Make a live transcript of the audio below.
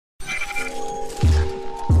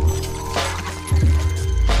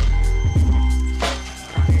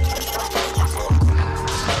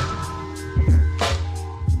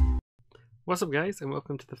What's up, guys, and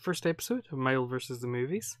welcome to the first episode of MacLeod vs. the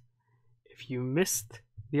Movies. If you missed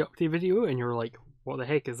the update video and you're like, what the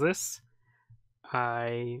heck is this?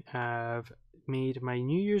 I have made my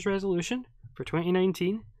New Year's resolution for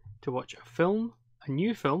 2019 to watch a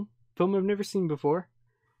new film I've never seen before,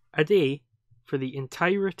 a day for the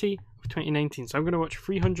entirety of 2019. So I'm going to watch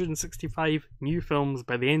 365 new films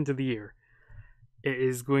by the end of the year. It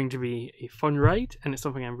is going to be a fun ride, and it's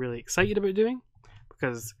something I'm really excited about doing,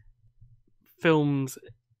 because films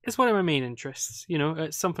is one of my main interests. You know,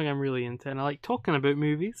 it's something I'm really into, and I like talking about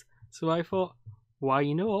movies, so I thought, why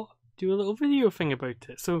not do a little video thing about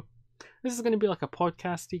it? So this is going to be like a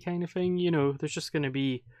podcasty kind of thing. You know, there's just going to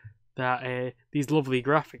be that these lovely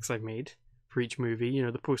graphics I've made for each movie. You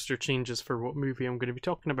know, the poster changes for what movie I'm going to be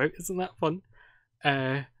talking about. Isn't that fun?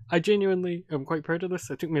 I genuinely am quite proud of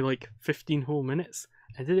this. It took me like 15 whole minutes.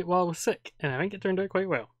 I did it while I was sick, and I think it turned out quite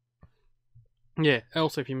well. Yeah,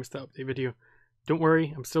 also if you missed that update video, don't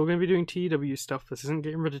worry, I'm still going to be doing TEW stuff. This isn't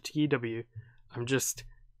getting rid of TEW. I'm just,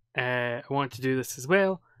 I want to do this as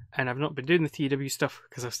well, and I've not been doing the TEW stuff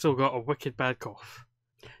because I've still got a wicked bad cough.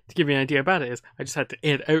 To give you an idea how bad it is, I just had to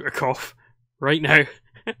edit out a cough right now.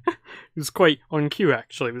 It was quite on cue,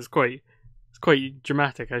 actually. It was quite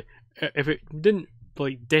dramatic. If it didn't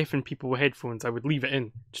like deafen people with headphones, I would leave it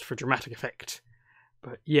in just for dramatic effect.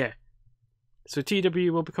 But yeah, so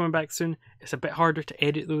TW will be coming back soon. It's a bit harder to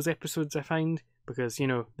edit those episodes, I find, because, you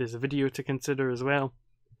know, there's a video to consider as well.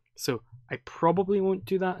 So I probably won't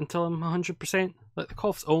do that until I'm 100%. Like, the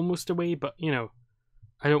cough's almost away, but, you know,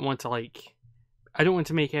 I don't want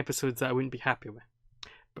to make episodes that I wouldn't be happy with.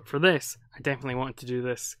 But for this, I definitely want to do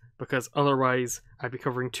this, because otherwise I'd be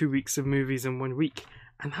covering 2 weeks of movies in 1 week,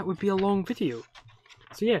 and that would be a long video.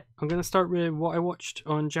 So yeah, I'm going to start with what I watched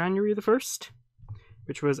on January the 1st,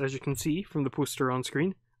 which was, as you can see from the poster on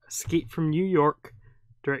screen, Escape from New York,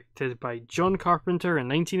 directed by John Carpenter in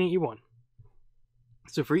 1981.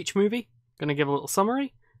 So for each movie, I'm going to give a little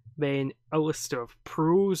summary, then a list of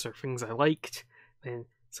pros or things I liked, then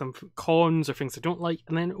some cons or things I don't like,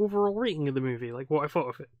 and then overall rating of the movie, like what I thought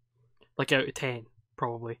of it. Like out of 10,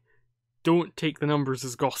 probably. Don't take the numbers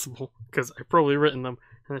as gospel, because I've probably written them,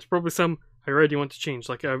 and there's probably some I already want to change.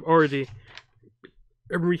 Like, I'm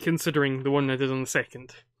reconsidering the one I did on the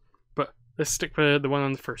second. But let's stick with the one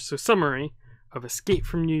on the first. So, summary of Escape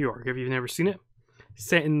from New York, if you've never seen it.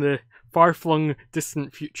 Set in the far-flung,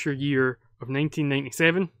 distant future year of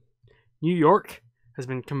 1997, New York has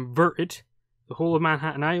been converted, the whole of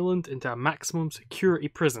Manhattan Island, into a maximum security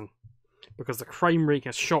prison, because the crime rate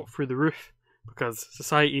has shot through the roof, because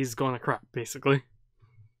society's gone to crap, basically.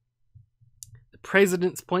 The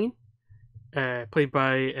president's plane, played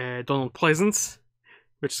by Donald Pleasance,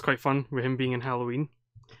 which is quite fun with him being in Halloween.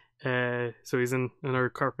 So he's in another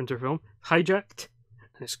Carpenter film. Hijacked,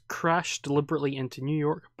 and it's crashed deliberately into New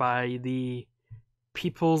York by the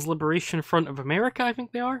People's Liberation Front of America, I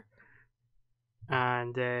think they are.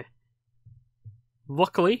 And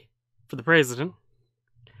luckily for the president,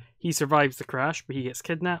 he survives the crash, but he gets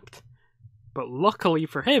kidnapped. But luckily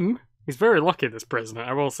for him, he's very lucky, this president,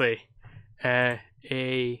 I will say.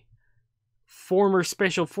 A former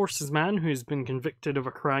Special Forces man who's been convicted of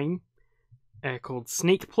a crime called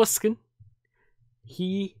Snake Plissken.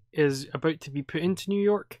 He is about to be put into New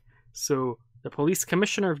York, so the police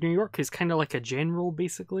commissioner of New York is kind of like a general,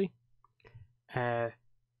 basically.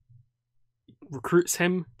 Recruits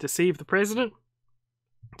him to save the president.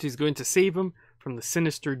 So he's going to save him from the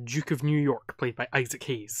sinister Duke of New York, played by Isaac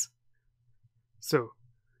Hayes. So,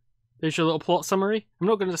 there's your little plot summary. I'm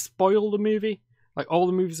not going to spoil the movie. Like all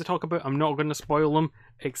the movies I talk about, I'm not going to spoil them,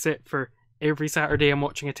 except for every Saturday I'm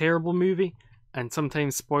watching a terrible movie, and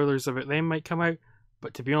sometimes spoilers about them might come out,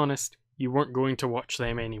 but to be honest, you weren't going to watch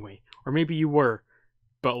them anyway. Or maybe you were,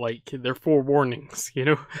 but like, they're forewarnings, you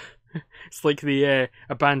know? It's like the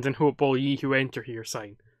abandon hope all ye who enter here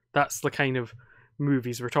sign. That's the kind of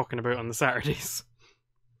movies we're talking about on the Saturdays.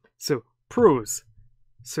 So, pros.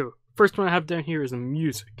 So, first one I have down here is the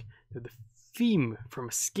music. Now, the theme from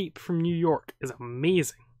Escape from New York is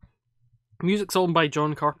amazing. Music's all by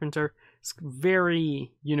John Carpenter. It's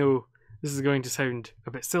very, you know, this is going to sound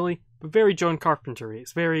a bit silly, but very John Carpenter-y.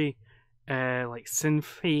 It's very, like,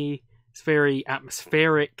 synth-y. It's very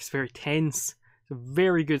atmospheric. It's very tense. It's a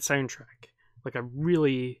very good soundtrack. Like,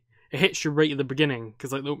 it hits you right at the beginning,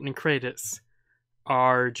 because, like, the opening credits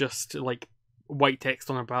are just, like, white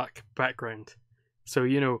text on a background. So,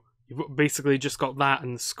 you know, you've basically just got that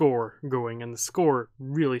and the score going, and the score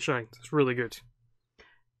really shines. It's really good.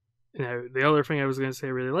 Now, the other thing I was going to say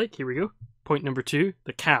I really like, here we go. Point number 2,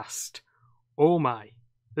 the cast. Oh my.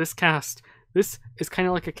 This cast, This is kind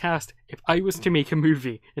of like a cast. If I was to make a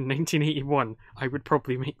movie in 1981, I would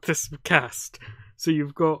probably make this cast. So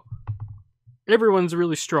you've got everyone's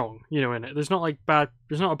really strong, you know, in it. There's not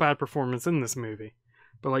a bad performance in this movie,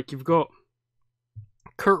 but like you've got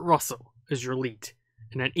Kurt Russell as your lead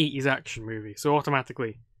in an 80s action movie, so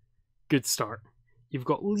automatically good start. You've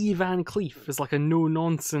got Lee Van Cleef as like a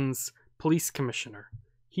no-nonsense police commissioner.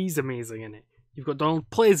 He's amazing in it. You've got Donald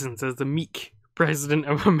Pleasence as the meek president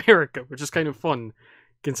of America, which is kind of fun,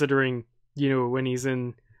 considering, you know, when he's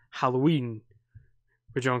in Halloween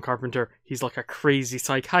with John Carpenter, he's like a crazy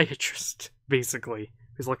psychiatrist, basically,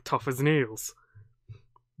 who's like tough as nails.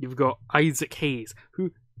 You've got Isaac Hayes,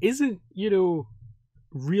 who isn't, you know,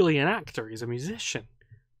 really an actor, he's a musician.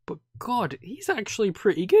 But God, he's actually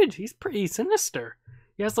pretty good. He's pretty sinister.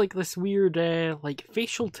 He has like this weird, like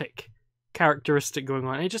facial tic characteristic going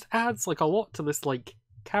on. It just adds like a lot to this like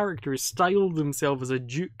character who styled himself as a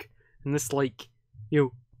duke in this like, you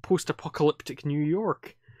know, post-apocalyptic New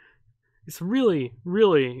York. It's really,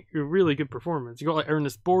 really, really good performance. You got like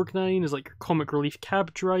Ernest Borgnine as like your comic relief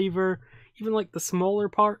cab driver. Even like the smaller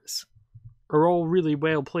parts are all really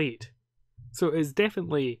well played. So it's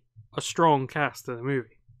definitely a strong cast in the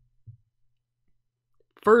movie.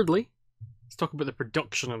 Thirdly, let's talk about the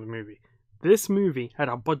production of the movie. This movie had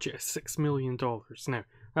a budget of $6 million. Now,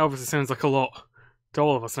 that obviously sounds like a lot to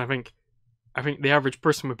all of us, and I think the average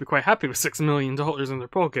person would be quite happy with $6 million in their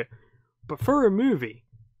pocket. But for a movie,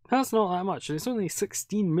 that's not that much. It's only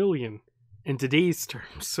 $16 million in today's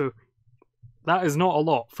terms, so that is not a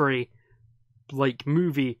lot for a like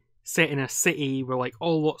movie set in a city where like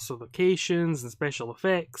all lots of locations and special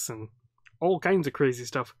effects and all kinds of crazy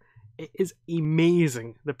stuff. It is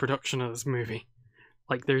amazing, the production of this movie.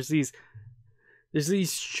 Like there's these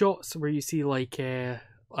shots where you see like a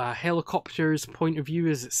helicopter's point of view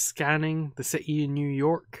as it's scanning the city in New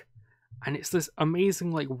York, and it's this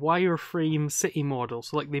amazing like wireframe city model.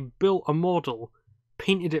 So like they built a model,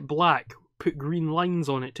 painted it black, put green lines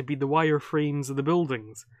on it to be the wireframes of the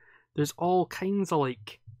buildings. There's all kinds of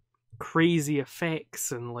like crazy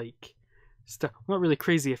effects and like stuff. Not really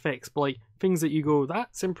crazy effects, but like things that you go,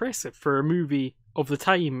 that's impressive for a movie of the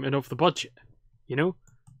time and of the budget. You know,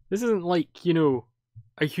 this isn't like, you know,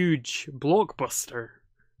 a huge blockbuster.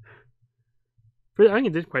 But I think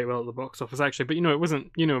it did quite well at the box office actually. But you know, it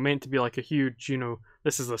wasn't, you know, meant to be like a huge, you know,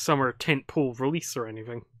 this is a summer tentpole release or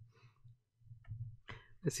anything.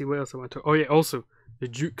 Let's see what else I want to. Oh yeah, also the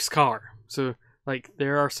Duke's car. So like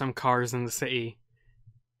there are some cars in the city.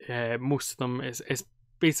 Most of them is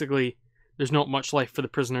basically there's not much life for the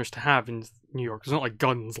prisoners to have in New York. There's not like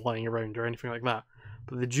guns lying around or anything like that.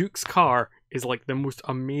 But the Duke's car is like the most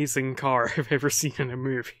amazing car I've ever seen in a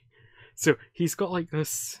movie. So he's got like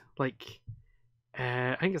this like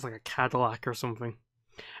I think it's like a Cadillac or something,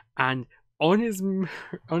 and on his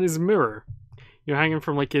mirror, you know, hanging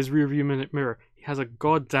from like his rearview mirror, he has a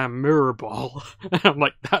goddamn mirror ball. And I'm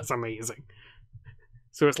like, that's amazing.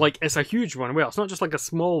 So it's a huge one. Well, it's not just like a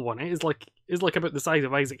small one. It's like about the size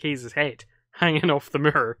of Isaac Hayes' head hanging off the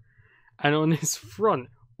mirror. And on his front,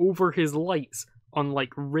 over his lights, on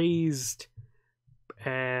like raised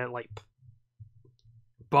like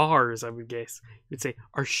bars, I would guess you'd say,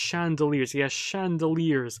 are chandeliers. He has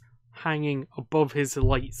chandeliers hanging above his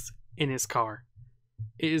lights in his car.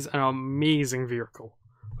 It is an amazing vehicle.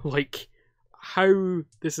 Like, how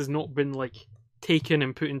this has not been like taken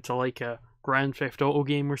and put into like a Grand Theft Auto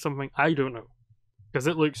game or something, I don't know, because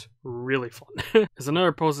it looks really fun. As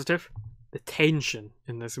another positive, the tension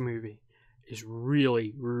in this movie is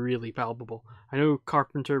really, really palpable. I know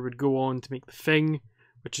Carpenter would go on to make The Thing,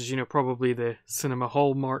 which is, you know, probably the cinema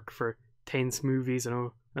hallmark for tense movies. I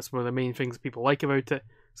know that's one of the main things people like about it,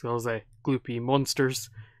 as well as gloopy monsters.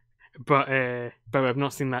 But I've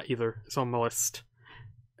not seen that either. It's on my list.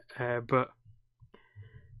 But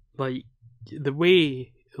like the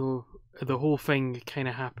way the whole thing kind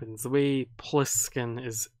of happens, the way Pliskin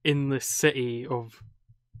is in the city of,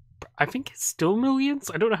 I think it's still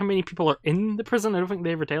millions. I don't know how many people are in the prison. I don't think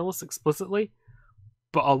they ever tell us explicitly.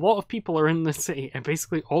 But a lot of people are in the city, and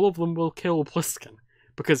basically all of them will kill Pliskin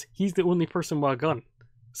because he's the only person with a gun.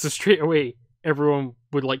 So straight away, everyone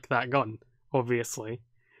would like that gun, obviously.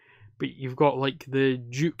 But you've got like the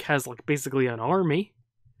Duke has like basically an army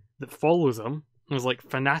that follows him and is like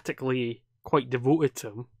fanatically quite devoted to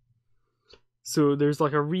him. So there's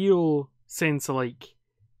like a real sense of like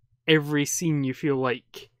every scene you feel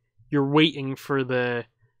like you're waiting for the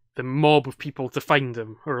mob of people to find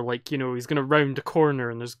him, or like, you know, he's gonna round a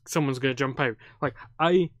corner and someone's gonna jump out. Like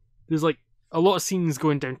there's like a lot of scenes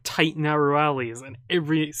going down tight narrow alleys, and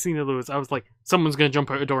every scene of those I was like, someone's gonna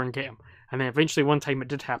jump out a door and get him. And then eventually one time it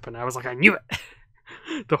did happen. I was like, I knew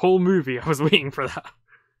it! The whole movie, I was waiting for that.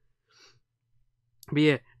 But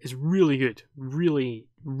yeah, it's really good. Really,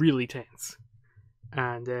 really tense.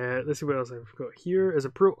 And let's see what else I've got here. As a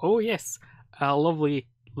pro... Oh yes! A lovely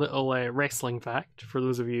little wrestling fact for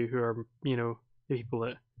those of you who are, the people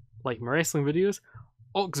that like my wrestling videos.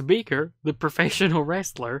 Ox Baker, the professional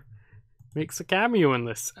wrestler, makes a cameo in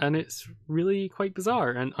this, and it's really quite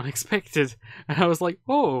bizarre and unexpected. And I was like,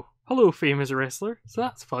 oh, hello, famous wrestler. So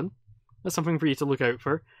that's fun. That's something for you to look out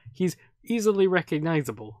for. He's easily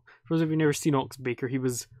recognizable. For those of you who've never seen Ox Baker, he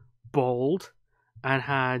was bald and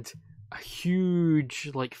had a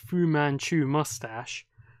huge, like, Fu Manchu mustache,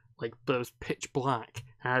 like, that was pitch black,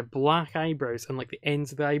 and had black eyebrows, and, like, the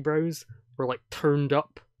ends of the eyebrows were, like, turned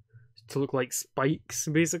up to look like spikes,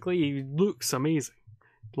 basically. He looks amazing.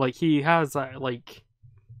 Like, he has that, like,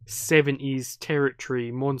 70s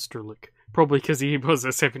territory monster look. Probably because he was a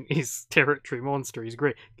 70s territory monster. He's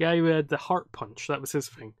great. Guy who had the heart punch, that was his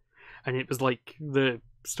thing. And it was like, the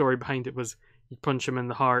story behind it was, you'd punch him in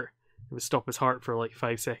the heart, it would stop his heart for like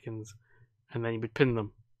 5 seconds, and then he would pin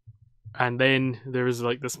them. And then there was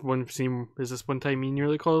like this one scene, there's this one time he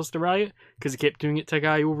nearly caused a riot, because he kept doing it to a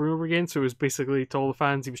guy over and over again, so it was basically to all the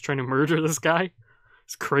fans he was trying to murder this guy.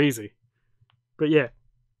 It's crazy. But yeah,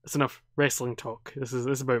 that's enough wrestling talk. This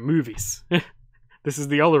is about movies. This is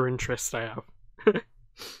the other interest I have.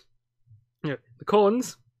 Yeah, the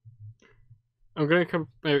cons. I'm going to come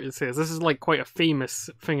out and say this is like quite a famous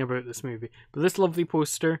thing about this movie. But this lovely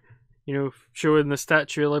poster, showing the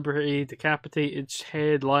Statue of Liberty, decapitated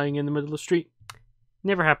head lying in the middle of the street,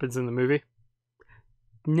 never happens in the movie.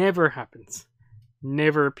 Never happens.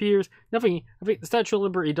 Never appears. Nothing. I think the Statue of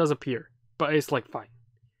Liberty does appear, but it's like fine.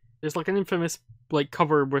 It's like an infamous like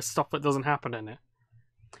cover with stuff that doesn't happen in it.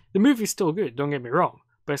 The movie's still good, don't get me wrong,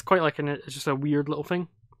 but it's quite like it's just a weird little thing.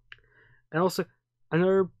 And also,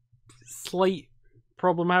 another slight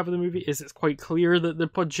problem I have with the movie is it's quite clear that the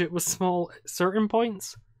budget was small at certain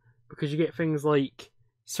points, because you get things like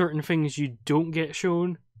certain things you don't get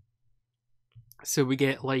shown. So we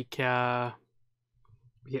get like I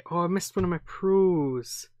missed one of my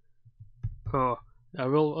pros. I'll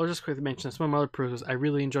just quickly mention this. One of my other pros was I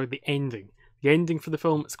really enjoyed the ending. The ending for the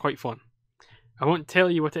film is quite fun. I won't tell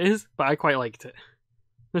you what it is, but I quite liked it.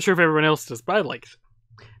 Not sure if everyone else does, but I liked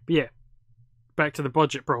it. But yeah, back to the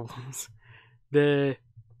budget problems. So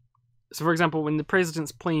for example, when the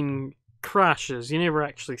president's plane crashes, you never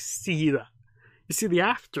actually see that. You see the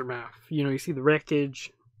aftermath. You see the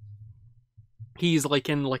wreckage. He's like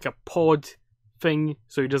in like a pod thing,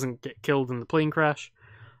 so he doesn't get killed in the plane crash.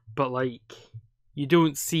 But like, you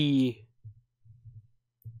don't see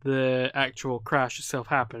the actual crash itself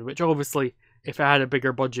happen, which obviously, if I had a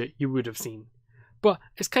bigger budget, you would have seen. But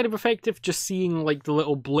it's kind of effective just seeing like the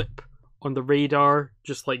little blip on the radar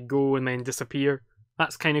just like go and then disappear.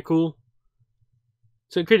 That's kind of cool.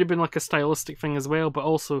 So it could have been like a stylistic thing as well, but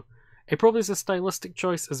also it probably is a stylistic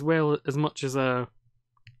choice as well, as much as I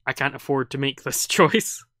can't afford to make this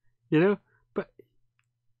choice, But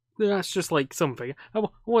that's just like something. I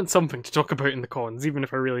want something to talk about in the cons, even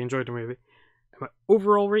if I really enjoyed the movie. My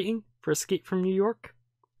overall rating for Escape from New York,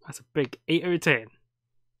 that's a big 8 out of 10.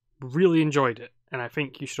 Really enjoyed it, and I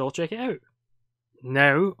think you should all check it out.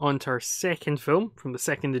 Now, on to our second film from the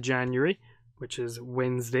 2nd of January, which is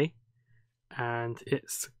Wednesday. And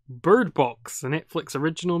it's Bird Box, a Netflix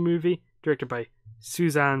original movie directed by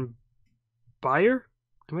Suzanne Bier,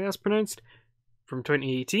 I think that's pronounced, from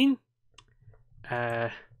 2018.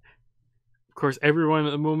 Of course, everyone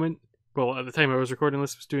at the moment, well, at the time I was recording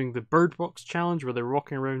this, was doing the Bird Box Challenge, where they were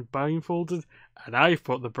walking around blindfolded, and I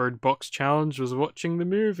thought the Bird Box Challenge was watching the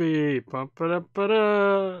movie.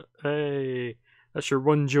 Ba-ba-da-ba-da. Hey, that's your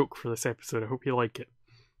one joke for this episode. I hope you like it.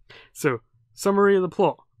 So, summary of the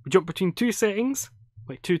plot. We jump between 2 settings,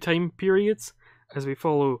 like 2 time periods, as we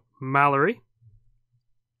follow Mallory,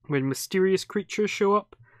 when mysterious creatures show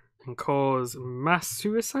up and cause mass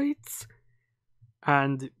suicides.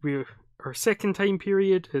 And our second time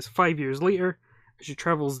period is 5 years later, as she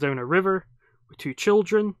travels down a river with 2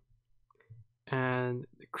 children, and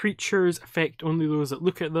the creatures affect only those that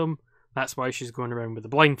look at them. That's why she's going around with the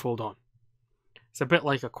blindfold on. It's a bit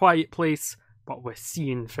like A Quiet Place, but with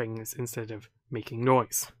seeing things instead of making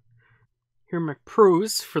noise. Here are my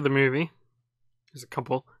pros for the movie. There's a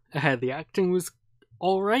couple. The acting was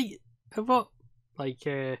alright, I thought. Like,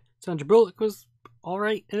 Sandra Bullock was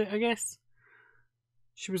alright in it, I guess.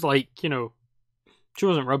 She was like, she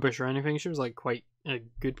wasn't rubbish or anything. She was like quite a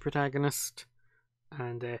good protagonist.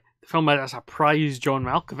 And the film had a surprise John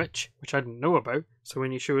Malkovich, which I didn't know about. So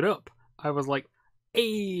when he showed up, I was like,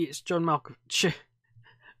 hey, it's John Malkovich.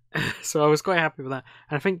 So I was quite happy with that.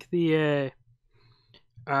 And I think the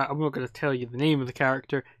I'm not going to tell you the name of the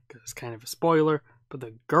character because it's kind of a spoiler, but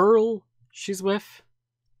the girl she's with,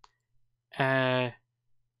 when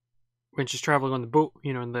she's traveling on the boat,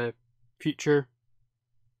 you know, in the future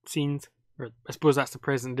scenes, or I suppose that's the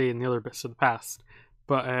present day and the other bits of the past,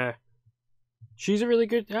 but she's a really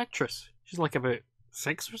good actress. She's like about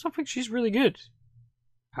 6 or something. She's really good,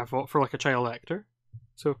 I thought, for like a child actor.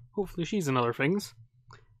 So hopefully she's in other things.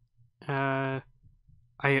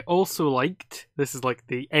 I also liked, this is like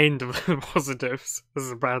the end of the positives, this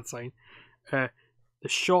is a bad sign, the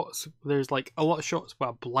shots, there's like a lot of shots with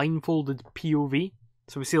a blindfolded POV,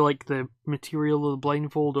 so we see like the material of the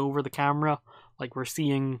blindfold over the camera, like we're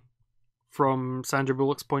seeing from Sandra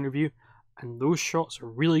Bullock's point of view, and those shots are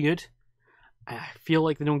really good. I feel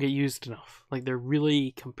like they don't get used enough. Like they're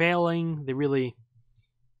really compelling, they're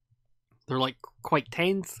like quite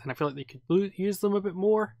tense, and I feel like they could use them a bit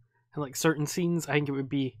more. And like certain scenes, I think it would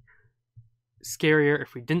be scarier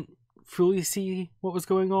if we didn't fully see what was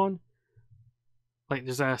going on. Like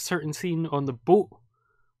there's a certain scene on the boat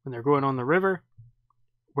when they're going on the river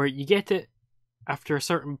where you get it after a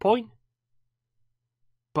certain point,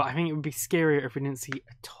 but I think it would be scarier if we didn't see it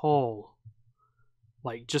at all.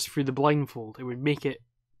 Like just through the blindfold, it would make it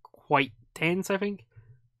quite tense, I think.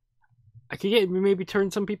 I could get maybe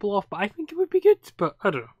turn some people off, but I think it would be good, but I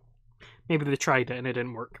don't know. Maybe they tried it and it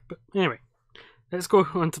didn't work. But anyway, let's go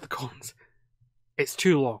on to the cons. It's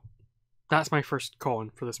too long. That's my first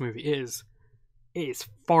con for this movie. It is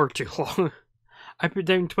far too long. I put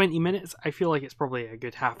down 20 minutes. I feel like it's probably a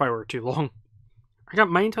good half hour too long. I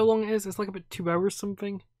can't mind how long it is. It's like about 2 hours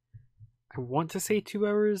something. I want to say 2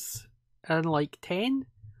 hours and like 10.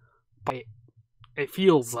 But it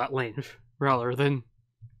feels that length rather than,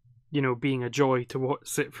 you know, being a joy to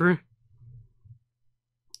sit through.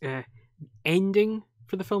 Ending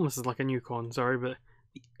for the film, this is like a new con, sorry, but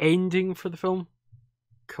the ending for the film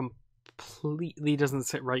completely doesn't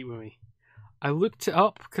sit right with me. I looked it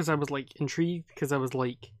up because I was like intrigued, because I was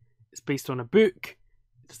like, it's based on a book.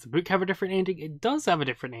 Does the book have a different ending? It does have a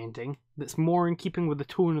different ending that's more in keeping with the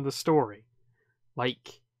tone of the story.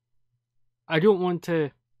 Like, I don't want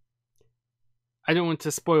to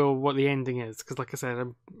spoil what the ending is, because like I said,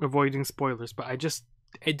 I'm avoiding spoilers, but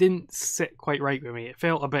it didn't sit quite right with me. It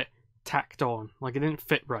felt a bit tacked on, like it didn't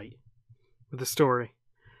fit right with the story.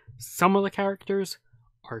 Some of the characters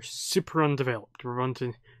are super undeveloped. We're on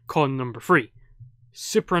to con number 3.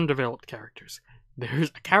 Super undeveloped characters. There's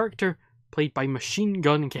a character played by Machine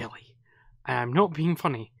Gun Kelly. I'm not being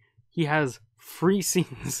funny. He has 3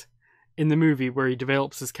 scenes in the movie where he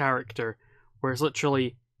develops his character, where it's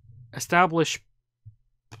literally establish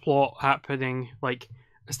plot happening, like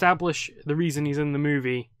establish the reason he's in the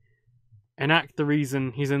movie, enact the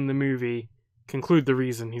reason he's in the movie, conclude the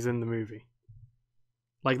reason he's in the movie.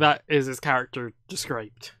 Like, that is his character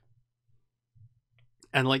described.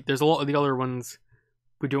 And like, there's a lot of the other ones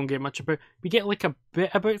we don't get much about. We get like a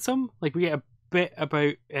bit about some. Like, we get a bit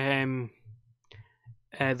about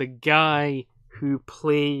the guy who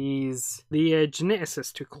plays the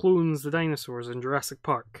geneticist who clones the dinosaurs in Jurassic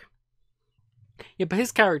Park. Yeah, but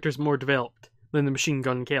his character's more developed than the Machine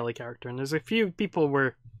Gun Kelly character, and there's a few people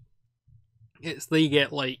where they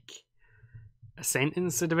get like a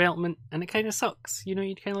sentence of development, and it kind of sucks. You know,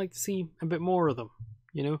 you'd kind of like to see a bit more of them,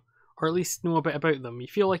 you know, or at least know a bit about them. You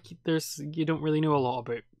feel like you don't really know a lot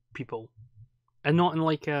about people, and not in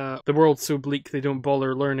like the world's so bleak they don't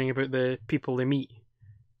bother learning about the people they meet.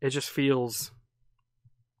 It just feels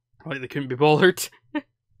like they couldn't be bothered.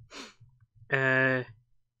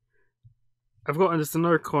 I've got just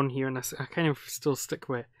another con here, and I kind of still stick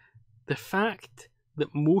with it. The fact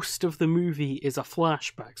that most of the movie is a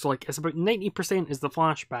flashback. So like, it's about 90% is the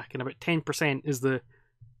flashback and about 10% is the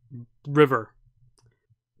river.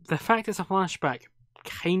 The fact it's a flashback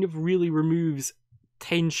kind of really removes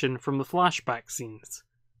tension from the flashback scenes,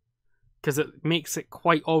 because it makes it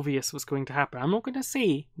quite obvious what's going to happen. I'm not going to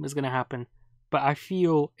say what's going to happen, but I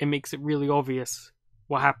feel it makes it really obvious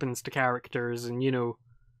what happens to characters, and you know,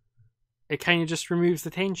 it kind of just removes the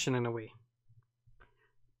tension in a way.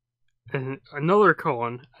 And another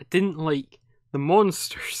con, I didn't like the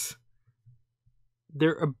monsters.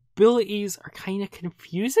 Their abilities are kind of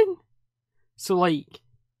confusing. So like,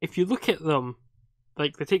 if you look at them,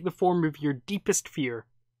 like they take the form of your deepest fear,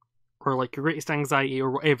 or like your greatest anxiety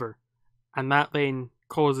or whatever, and that then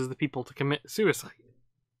causes the people to commit suicide.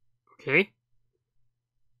 Okay?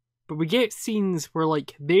 But we get scenes where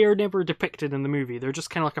like they're never depicted in the movie. They're just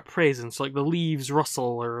kind of like a presence, like the leaves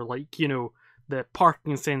rustle, or like, you know, the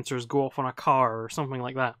parking sensors go off on a car or something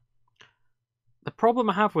like that. The problem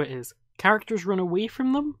I have with it is characters run away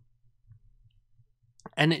from them,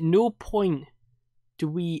 And at no point do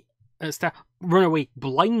we run away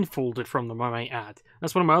blindfolded from them, I might add.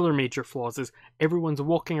 That's one of my other major flaws, is everyone's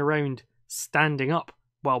walking around standing up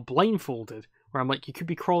while blindfolded, where I'm like, you could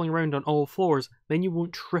be crawling around on all floors, then you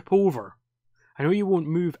won't trip over. I know you won't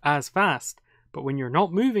move as fast, but when you're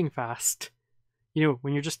not moving fast, you know,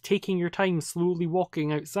 when you're just taking your time slowly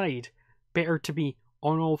walking outside, better to be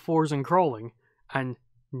on all fours and crawling and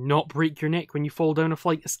not break your neck when you fall down a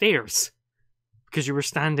flight of stairs because you were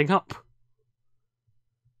standing up.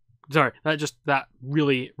 Sorry, that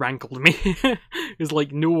really rankled me. It's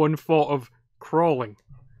like no one thought of crawling.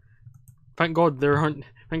 Thank God there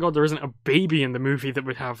isn't a baby in the movie that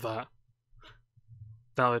would have that.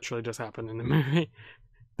 That literally just happened in the movie.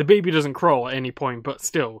 The baby doesn't crawl at any point, but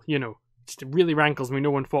still, you know, it really rankles me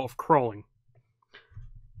no one thought of crawling.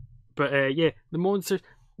 But yeah, the monsters,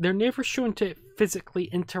 they're never shown to physically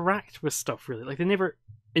interact with stuff, really. Like, they never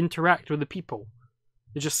interact with the people.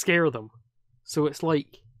 They just scare them. So it's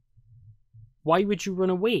like, why would you run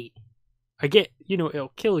away? I get, you know,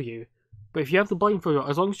 it'll kill you, but if you have the blindfold on,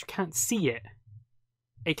 as long as you can't see it,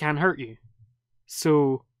 it can hurt you.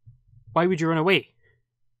 So, why would you run away?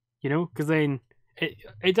 You know, because then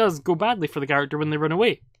it does go badly for the character when they run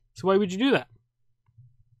away. So why would you do that?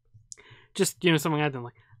 Just, you know, something I didn't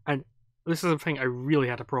like. And this is a thing I really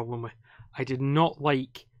had a problem with. I did not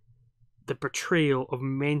like the portrayal of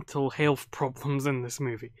mental health problems in this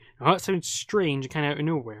movie. Now, that sounds strange and kind of out of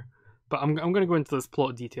nowhere, but I'm going to go into this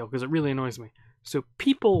plot detail because it really annoys me. So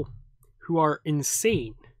people who are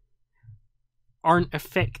insane aren't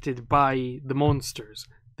affected by the monsters.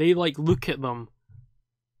 They, like, look at them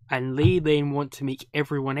and they then want to make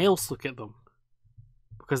everyone else look at them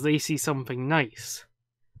because they see something nice.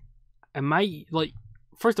 And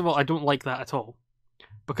first of all, I don't like that at all,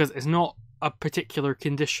 because it's not a particular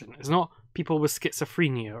condition. It's not people with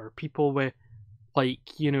schizophrenia or people with, like,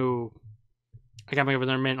 you know, I can't think of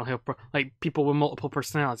their mental health, like people with multiple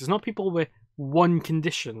personalities. It's not people with one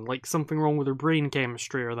condition, like something wrong with their brain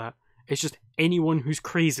chemistry or that. It's just anyone who's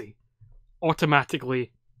crazy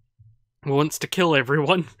automatically wants to kill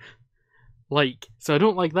everyone. Like, so I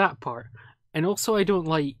don't like that part. And also I don't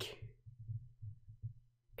like,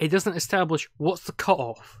 it doesn't establish what's the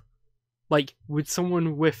cutoff. Like, would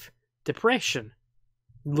someone with depression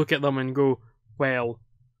look at them and go, well,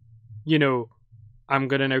 you know, I'm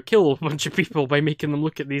gonna now kill a bunch of people by making them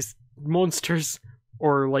look at these monsters?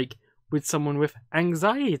 Or, like, would someone with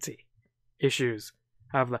anxiety issues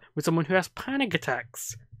have that? Would someone who has panic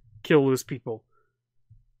attacks kill those people?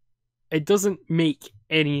 It doesn't make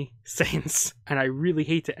any sense, and I really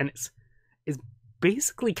hate it, and it's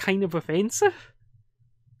basically kind of offensive.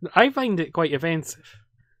 I find it quite offensive.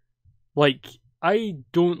 Like, I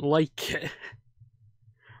don't like it.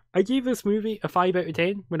 I gave this movie a 5 out of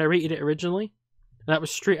 10 when I rated it originally, and that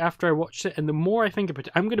was straight after I watched it, and the more I think about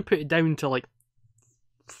it, I'm going to put it down to, like,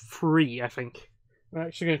 3, I think. I'm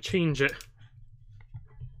actually going to change it.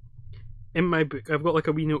 In my book, I've got, like,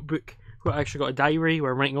 a wee notebook. I've actually got a diary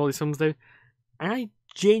where I'm writing all these things down, and I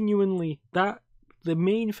genuinely, the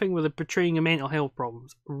main thing with the portraying of mental health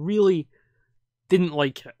problems, really didn't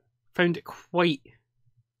like it. Found it quite...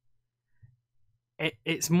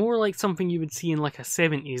 It's more like something you would see in, like, a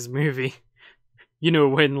 70s movie. You know,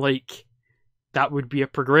 when, like, that would be a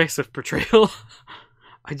progressive portrayal.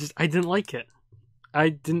 I didn't like it. I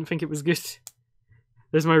didn't think it was good.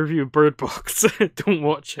 There's my review of Bird Box. Don't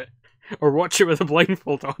watch it. Or watch it with a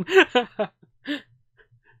blindfold on.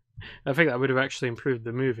 I think that would have actually improved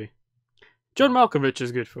the movie. John Malkovich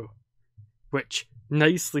is good for, which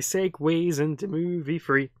nicely segues into movie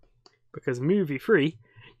 3. Because movie 3,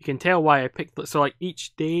 you can tell why I picked it. So, like,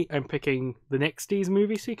 each day I'm picking the next day's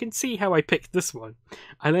movie, so you can see how I picked this one.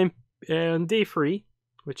 And then on day 3,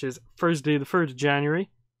 which is Thursday the 3rd of January,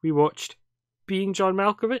 we watched Being John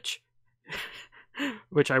Malkovich,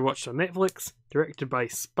 which I watched on Netflix, directed by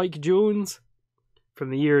Spike Jonze, from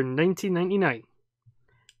the year 1999.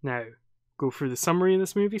 Now, go through the summary of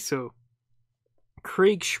this movie. So,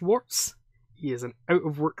 Craig Schwartz, he is an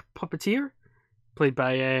out-of-work puppeteer, played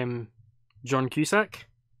by John Cusack,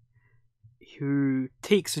 who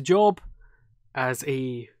takes a job as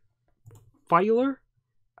a filer,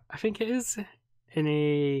 I think it is, in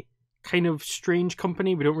a kind of strange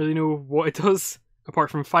company. We don't really know what it does,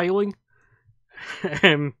 apart from filing.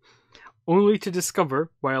 Only to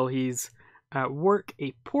discover, while he's at work,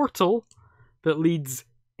 a portal that leads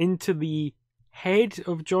into the head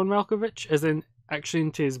of John Malkovich, as in actually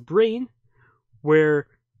into his brain, where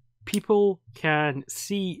people can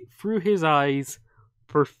see through his eyes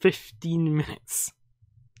for 15 minutes.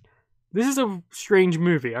 This is a strange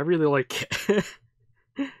movie. I really like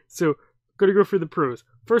it. So, gonna go through the pros.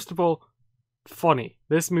 First of all, funny.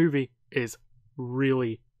 This movie is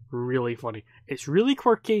really, really funny. It's really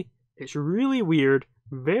quirky. It's really weird.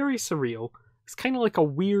 Very surreal. It's kind of like a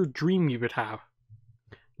weird dream you would have.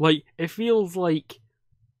 Like, it feels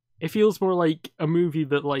more like a movie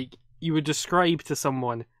that, like, you would describe to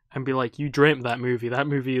someone and be like, you dreamt that movie. That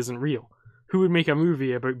movie isn't real. Who would make a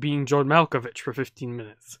movie about being John Malkovich for 15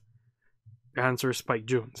 minutes? The answer is Spike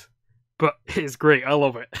Jonze. But it's great. I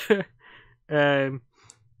love it.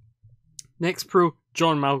 Next pro,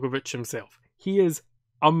 John Malkovich himself. He is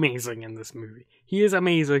amazing in this movie. He is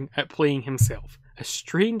amazing at playing himself. As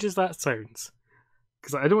strange as that sounds.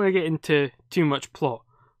 Because I don't want to get into too much plot.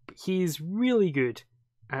 But he's really good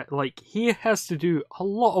at, like, he has to do a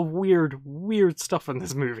lot of weird stuff in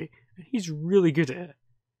this movie. And he's really good at it.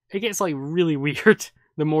 It gets, like, really weird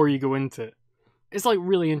the more you go into it. It's, like,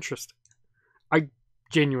 really interesting. I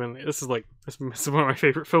genuinely, this is one of my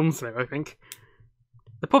favourite films now, I think.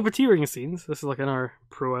 The puppeteering scenes, this is like another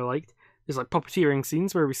pro I liked. There's like puppeteering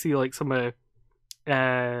scenes where we see like some of,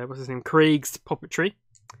 what's his name, Craig's puppetry.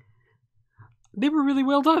 They were really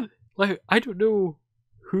well done. Like, I don't know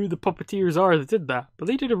who the puppeteers are that did that, but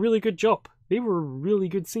they did a really good job. They were really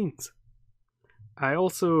good scenes. I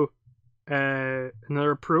also,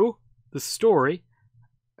 another pro, the story,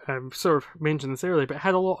 sort of mentioned this earlier, but it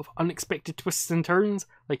had a lot of unexpected twists and turns.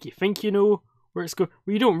 Like, you think you know where it's going.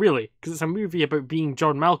 Well, you don't really, because it's a movie about being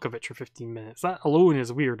John Malkovich for 15 minutes. That alone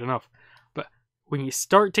is weird enough. But when you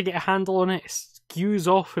start to get a handle on it, it skews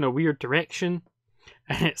off in a weird direction.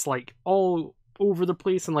 And it's like all over the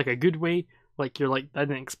place in like a good way. Like, you're like, I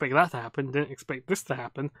didn't expect that to happen. Didn't expect this to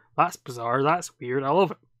happen. That's bizarre. That's weird. I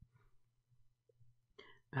love it.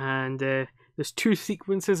 And there's two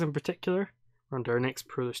sequences in particular. We're on to our next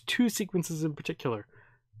pro. There's two sequences in particular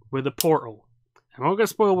with a portal. I'm not going to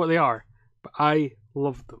spoil what they are, but I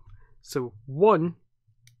love them. So one,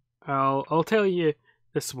 I'll tell you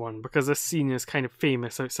this one, because this scene is kind of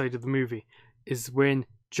famous outside of the movie, is when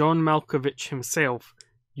John Malkovich himself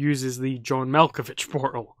uses the John Malkovich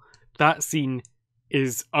portal. That scene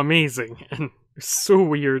is amazing and so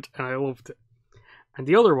weird, and I loved it. And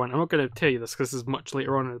the other one, I'm not going to tell you this because this is much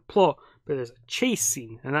later on in the plot, but there's a chase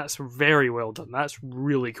scene, and that's very well done. That's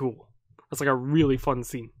really cool. That's like a really fun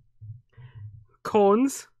scene.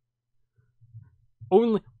 Cons,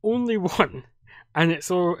 only one, and it's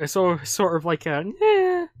all sort of like a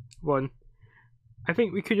one. I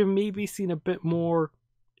think we could have maybe seen a bit more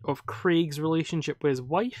of Craig's relationship with his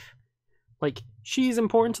wife. Like, she's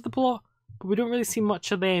important to the plot, but we don't really see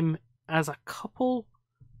much of them as a couple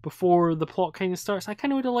before the plot kind of starts. I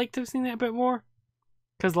kind of would have liked to have seen it a bit more,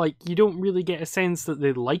 because like, you don't really get a sense that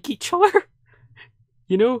they like each other,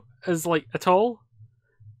 you know, as like at all,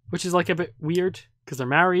 which is like a bit weird because they're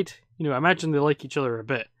married. You know, I imagine they like each other a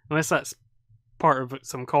bit, unless that's part of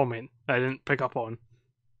some comment I didn't pick up on.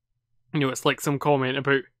 You know, it's like some comment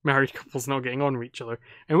about married couples not getting on with each other.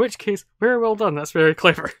 In which case, very well done. That's very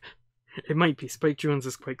clever. It might be. Spike Jonze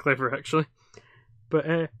is quite clever, actually.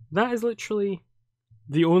 But that is literally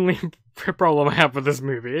the only problem I have with this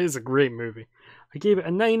movie. It is a great movie. I gave it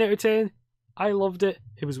a 9 out of 10. I loved it.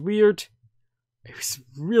 It was weird. It was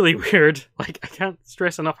really weird. Like, I can't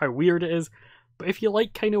stress enough how weird it is. But if you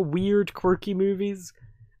like kind of weird, quirky movies,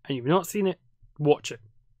 and you've not seen it, watch it.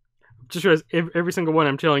 Just realized every single one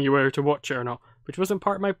I'm telling you whether to watch it or not, which wasn't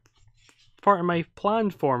part of my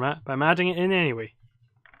planned format, but I'm adding it in anyway.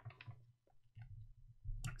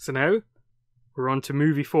 So now, we're on to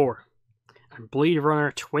movie 4. And Blade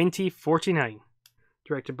Runner 2049.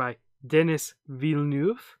 Directed by Denis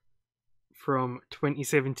Villeneuve from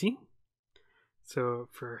 2017. So,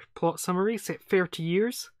 for plot summary, set 30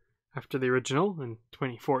 years after the original in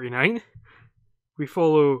 2049. We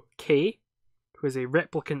follow Kay, who is a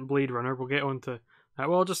replicant Blade Runner. We'll get on to that.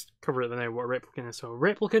 Well, I'll just cover it now, what a replicant is. So, a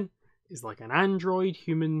replicant is like an android,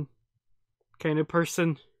 human kind of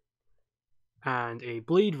person. And a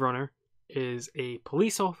Blade Runner is a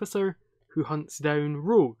police officer who hunts down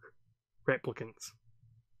rogue replicants.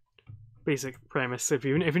 Basic premise. If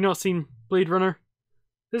you've not seen Blade Runner,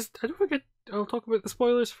 I don't think I'll talk about the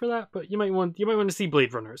spoilers for that, but you might want to see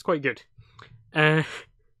Blade Runner. It's quite good. But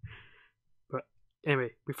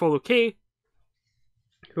anyway, we follow Kay,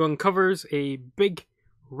 who uncovers a big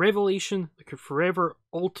revelation that could forever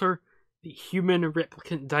alter the human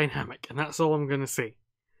replicant dynamic, and that's all I'm gonna say.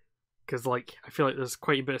 Because, like, I feel like there's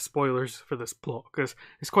quite a bit of spoilers for this plot, because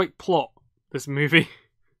it's quite plot, this movie.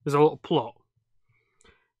 There's a lot of plot.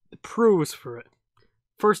 The pros for it.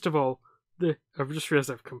 First of all, I've just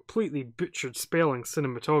realised I've completely butchered spelling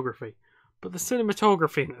cinematography, but the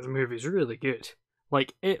cinematography in this movie is really good.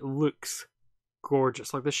 Like, it looks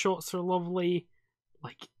gorgeous. Like the shots are lovely,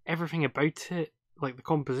 like everything about it, like the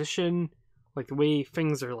composition, like the way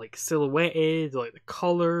things are like silhouetted, like the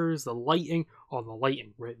colors, the lighting. Oh, the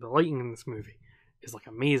lighting, right? The lighting in this movie is like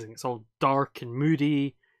amazing. It's all dark and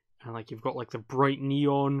moody, and like you've got like the bright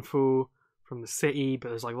neon from the city, but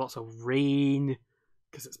there's like lots of rain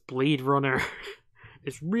because it's Blade Runner.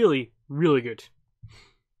 It's really, really good.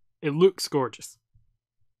 It looks gorgeous.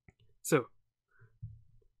 So,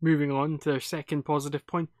 moving on to our second positive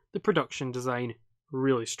point, the production design,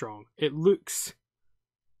 really strong. It looks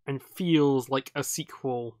and feels like a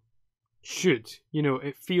sequel should. You know,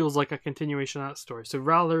 it feels like a continuation of that story. So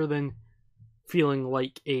rather than feeling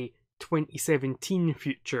like a 2017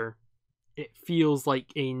 future, it feels like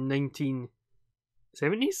a 1970s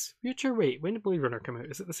future? Wait, when did Blade Runner come out?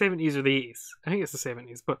 Is it the 70s or the 80s? I think it's the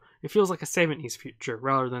 70s, but it feels like a 70s future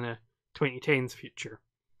rather than a 2010s future.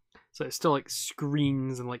 So it's still like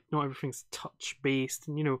screens and like not everything's touch based,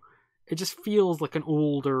 and you know, it just feels like an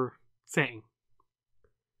older setting.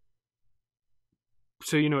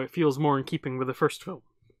 So, you know, it feels more in keeping with the first film.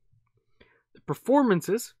 The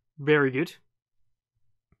performances, very good.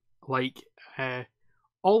 Like,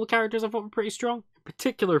 all the characters I thought were pretty strong. In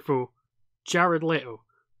particular, though, Jared Leto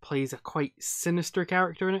plays a quite sinister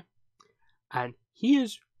character in it. And he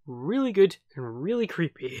is really good and really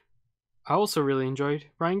creepy. I also really enjoyed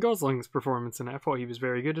Ryan Gosling's performance in it. I thought he was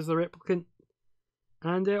very good as the replicant.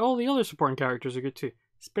 And all the other supporting characters are good too.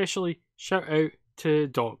 Especially, shout out to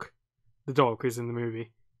Dog. The dog who's in the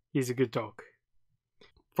movie. He's a good dog.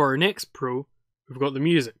 For our next pro, we've got the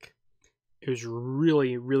music. It was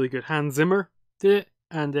really, really good. Hans Zimmer did it,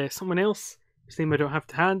 and someone else, whose name I don't have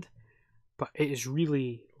to hand, but it is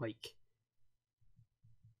really, like,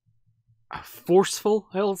 forceful,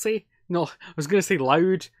 I'll say. No, I was going to say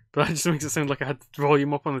loud, but that just makes it sound like I had the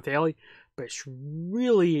volume up on the telly. But it's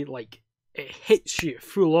really, like, it hits you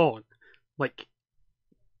full on. Like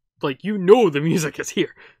you know the music is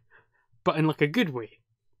here. But in like a good way.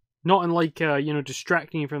 Not in like,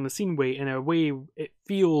 distracting you from the scene way. In a way, it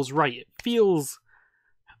feels right. It feels...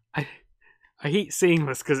 I hate saying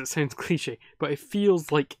this because it sounds cliche, but it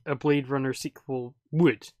feels like a Blade Runner sequel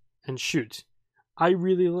would and should. I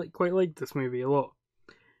really quite like this movie a lot.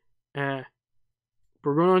 We're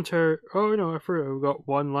going on to... Oh no, I forgot. We've got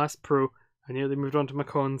one last pro. I nearly moved on to my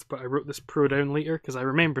cons, but I wrote this pro down later because I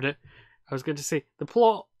remembered it. I was going to say, the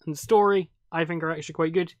plot and story, I think are actually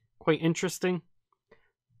quite good. Quite interesting,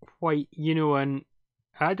 quite, and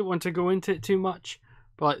I don't want to go into it too much,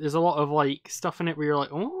 but there's a lot of like stuff in it where you're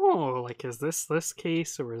like, oh, like, is this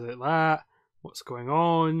case or is it that? What's going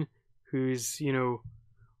on? Who's,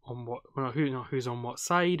 on what? Well, not who's on what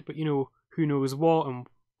side, but who knows what and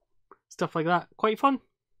stuff like that. Quite fun.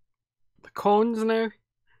 The cons now.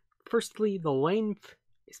 Firstly, the length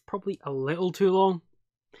is probably a little too long.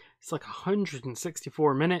 It's like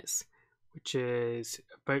 164 minutes. Which is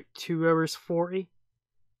about 2 hours 40.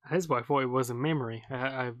 That is what I thought it was in memory.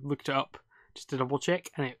 I looked it up just to double check,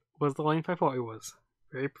 and it was the length I thought it was.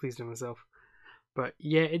 Very pleased with myself. But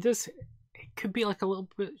yeah, it could be like a little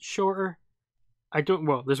bit shorter.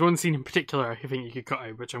 There's one scene in particular I think you could cut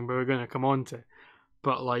out, which I'm going to come on to.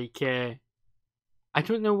 But like, I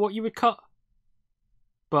don't know what you would cut,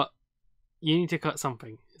 but you need to cut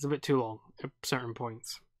something. It's a bit too long at certain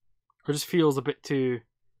points. Or just feels a bit too...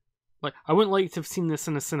 Like, I wouldn't like to have seen this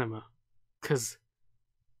in a cinema, because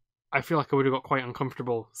I feel like I would have got quite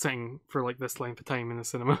uncomfortable sitting for like this length of time in a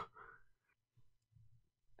cinema.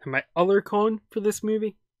 And my other con for this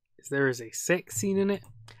movie is there is a sex scene in it,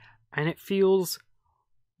 and it feels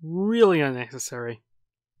really unnecessary.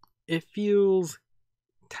 It feels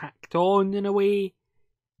tacked on in a way,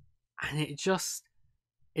 and it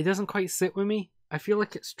doesn't quite sit with me. I feel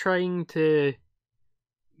like it's trying to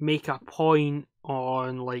make a point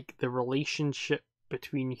on like the relationship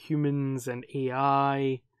between humans and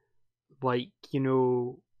AI, like,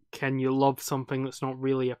 can you love something that's not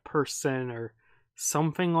really a person or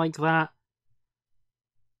something like that,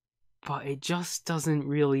 but it just doesn't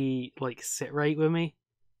really like sit right with me.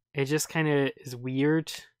 It just kind of is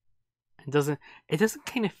weird and doesn't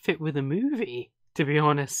kind of fit with the movie, to be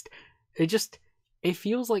honest. It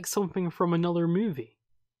feels like something from another movie.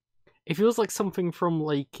 It feels like something from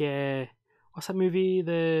like what's that movie?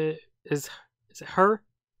 Is it Her?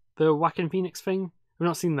 The Joaquin Phoenix thing? I've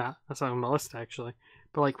not seen that. That's on my list actually.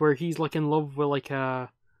 But like where he's like in love with like a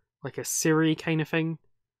Siri kind of thing.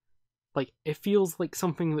 Like it feels like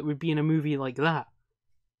something that would be in a movie like that.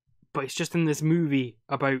 But it's just in this movie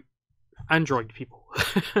about android people.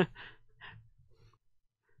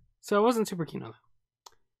 So I wasn't super keen on that.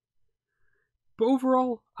 But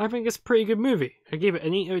overall, I think it's a pretty good movie. I gave it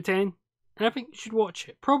an 8 out of 10. and I think you should watch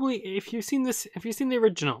it. Probably if you've seen the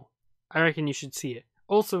original, I reckon you should see it.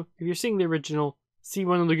 Also, if you're seeing the original, see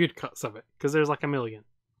one of the good cuts of it, because there's like a million.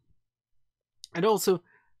 And also,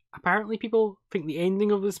 apparently people think the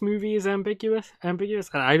ending of this movie is ambiguous, and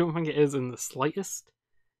I don't think it is in the slightest.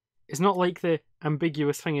 It's not like the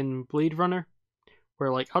ambiguous thing in Blade Runner,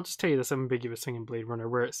 where like, I'll just tell you this ambiguous thing in Blade Runner,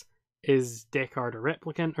 where it's, is Deckard a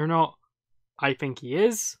replicant or not? I think he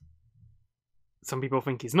is. Some people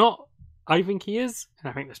think he's not. I think he is, and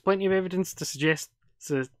I think there's plenty of evidence to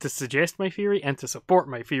suggest my theory and to support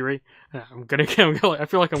my theory. I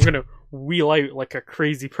feel like I'm gonna wheel out like a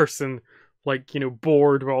crazy person, like, you know,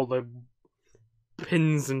 bored with all the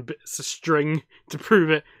pins and bits of string to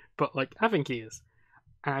prove it. But like, I think he is,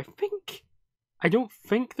 and I don't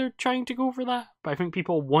think they're trying to go for that, but I think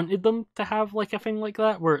people wanted them to have like a thing like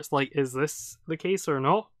that, where it's like, is this the case or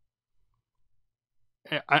not?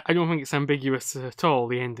 I don't think it's ambiguous at all,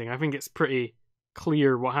 the ending. I think it's pretty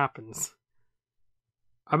clear what happens.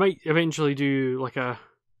 I might eventually do like a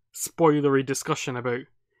spoilery discussion about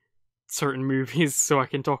certain movies so I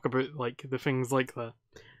can talk about like the things like that.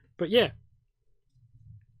 But yeah.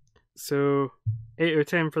 So 8 out of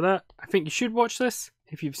 10 for that. I think you should watch this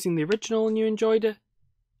if you've seen the original and you enjoyed it.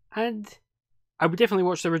 And I would definitely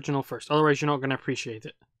watch the original first, otherwise you're not going to appreciate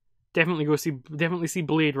it. Definitely see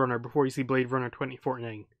Blade Runner before you see Blade Runner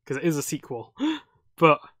 2049, because it is a sequel.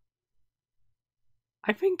 But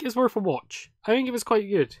I think it's worth a watch. I think it was quite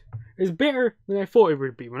good. It's better than I thought it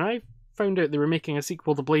would be. When I found out they were making a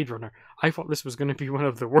sequel to Blade Runner, I thought this was going to be one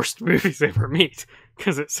of the worst movies ever made,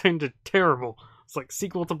 because it sounded terrible. It's like,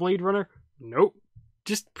 sequel to Blade Runner? Nope.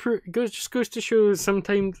 Just goes to show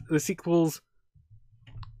sometimes the sequels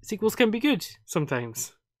can be good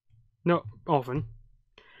sometimes. Not often.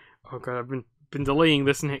 Oh god, I've been delaying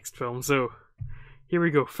this next film, so here we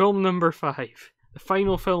go. Film number 5. The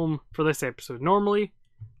final film for this episode. Normally,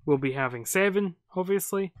 we'll be having 7,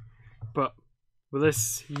 obviously, but with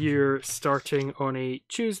this year starting on a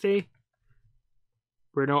Tuesday,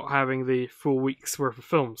 we're not having the full week's worth of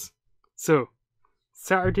films. So,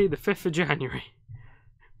 Saturday the 5th of January,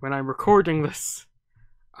 when I'm recording this,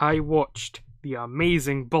 I watched The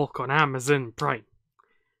Amazing Bulk on Amazon Prime.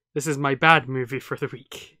 This is my bad movie for the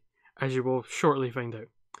week, as you will shortly find out.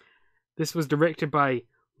 This was directed by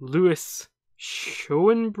Louis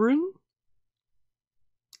Schoenbrunn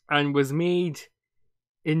and was made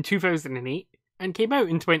in 2008 and came out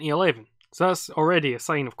in 2011. So that's already a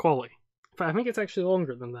sign of quality. But I think it's actually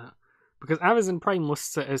longer than that, because Amazon Prime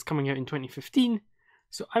lists it as coming out in 2015,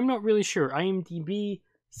 so I'm not really sure. IMDb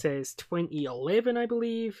says 2011, I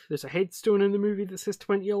believe. There's a headstone in the movie that says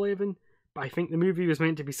 2011, but I think the movie was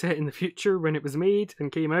meant to be set in the future when it was made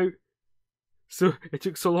and came out. So it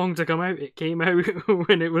took so long to come out, it came out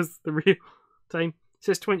when it was the real time. It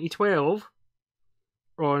says 2012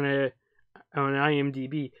 on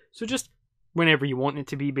IMDb. So just whenever you want it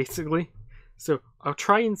to be, basically. So I'll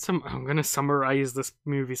try and I'm going to summarize this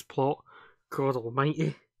movie's plot. God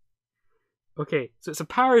almighty. Okay, so it's a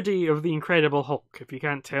parody of The Incredible Hulk, if you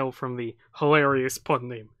can't tell from the hilarious pun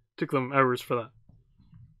name. Took them hours for that.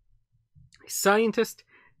 A scientist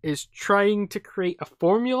is trying to create a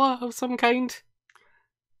formula of some kind,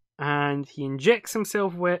 and he injects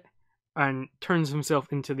himself with it and turns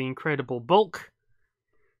himself into the Incredible Bulk,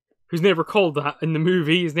 who's never called that in the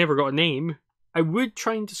movie. He's never got a name. I would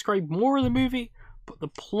try and describe more of the movie, but the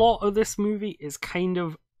plot of this movie is kind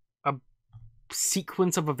of a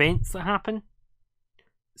sequence of events that happen.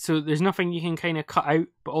 So there's nothing you can kind of cut out,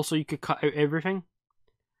 but also you could cut out everything.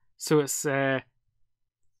 So it's our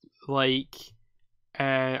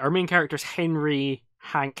main character's Henry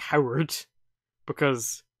Hank Howard,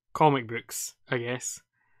 because comic books, I guess.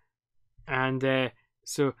 And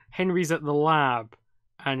so Henry's at the lab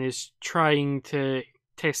and is trying to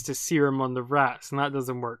test his serum on the rats, and that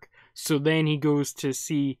doesn't work. So then he goes to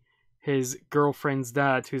see his girlfriend's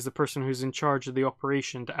dad, who's the person who's in charge of the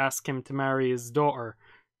operation, to ask him to marry his daughter.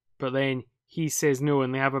 But then he says no,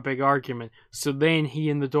 and they have a big argument. So then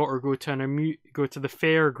he and the daughter go to the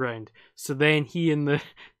fairground. So then he and the...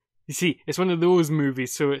 You see, it's one of those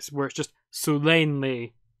movies, so it's where it's just, so then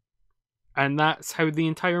they... And that's how the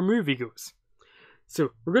entire movie goes.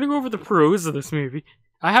 So, we're going to go over the pros of this movie.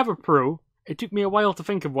 I have a pro. It took me a while to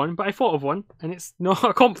think of one, but I thought of one, and it's not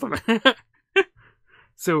a compliment.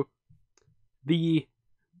 So, the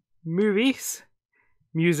movie's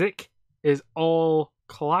music is all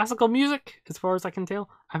classical music, as far as I can tell.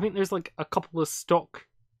 I think there's like a couple of stock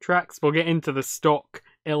tracks. We'll get into the stock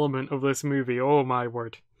element of this movie. Oh my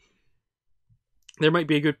word. There might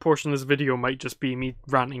be a good portion of this video might just be me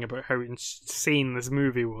ranting about how insane this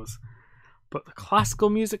movie was. but the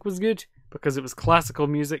classical music was good because it was classical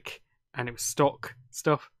music and it was stock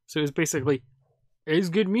stuff. So it was basically, it is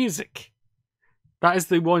good music. That is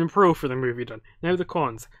the one pro for the movie done. Now the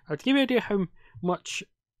cons. To give you an idea how much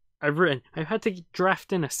I've written, I've had to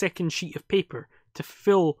draft in a second sheet of paper to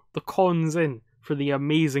fill the cons in for the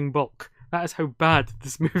amazing bulk. That is how bad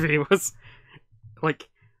this movie was. Like,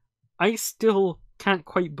 I still can't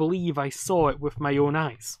quite believe I saw it with my own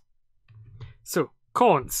eyes. So,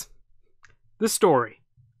 cons. The story.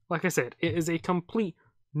 Like I said, it is a complete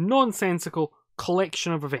nonsensical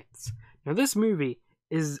collection of events. Now, this movie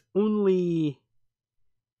is only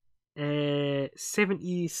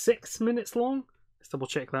 76 minutes long. Let's double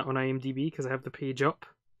check that on IMDb because I have the page up.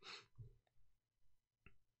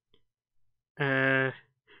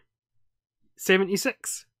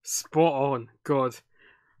 76. Spot on. God.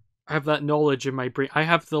 I have that knowledge in my brain. I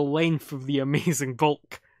have the length of the amazing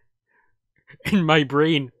bulk in my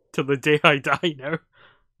brain till the day I die now.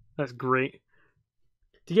 That's great.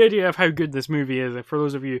 To get an idea of how good this movie is, and for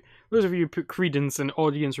those of you who put credence in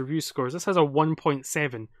audience review scores, this has a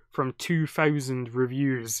 1.7 from 2,000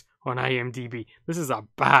 reviews on IMDb. This is a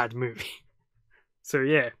bad movie. So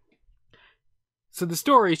yeah. So the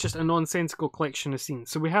story is just a nonsensical collection of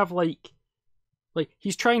scenes. So we have like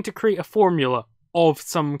he's trying to create a formula of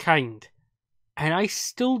some kind, and I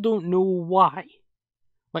still don't know why.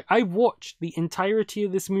 Like, I watched the entirety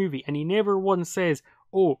of this movie and he never once says,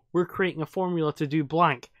 oh, we're creating a formula to do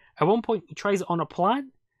blank. At one point he tries it on a plant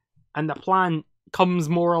and the plant comes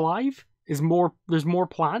more alive, there's more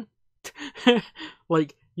plant.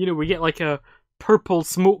 Like, you know, we get like a purple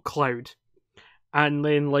smoke cloud and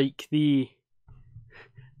then like the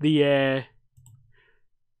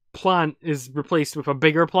plant is replaced with a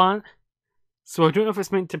bigger plant. So I don't know if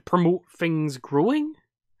it's meant to promote things growing.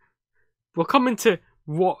 We'll come into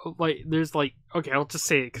what, like, there's like, okay, I'll just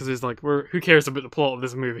say it because there's like, who cares about the plot of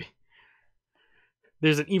this movie?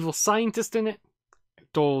 There's an evil scientist in it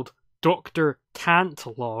called Dr.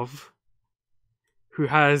 Cantlove, who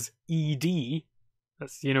has ED.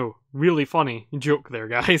 That's, you know, really funny joke there,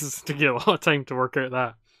 guys. To get a lot of time to work out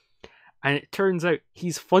that. And it turns out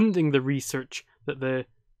he's funding the research that the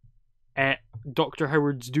Dr.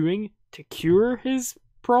 Howard's doing to cure his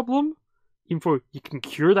problem. Even though you can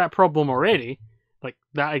cure that problem already. Like,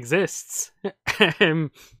 that exists.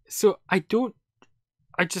 So I don't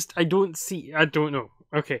know.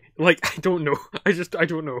 Okay, like, I don't know. I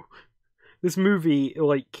don't know. This movie,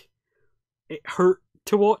 like, it hurt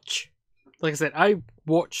to watch. Like I said, I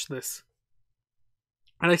watched this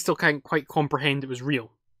and I still can't quite comprehend it was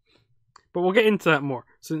real. But we'll get into that more.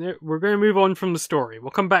 So now we're going to move on from the story.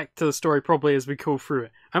 We'll come back to the story probably as we go through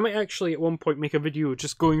it. I might actually at one point make a video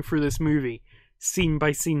just going through this movie, scene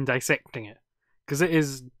by scene, dissecting it. Because it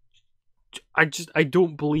is... I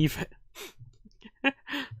don't believe it.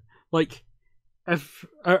 Like,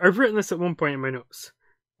 I've written this at one point in my notes,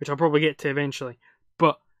 which I'll probably get to eventually.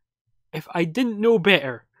 But if I didn't know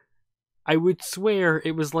better, I would swear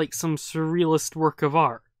it was like some surrealist work of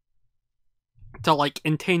art. To, like,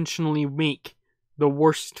 intentionally make the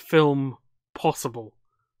worst film possible.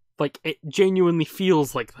 Like, it genuinely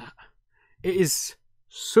feels like that. It is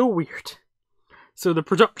so weird. So the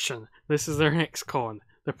production, this is their next con.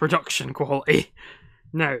 The production quality.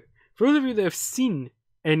 Now, for those of you that have seen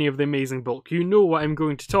any of The Amazing Bulk, you know what I'm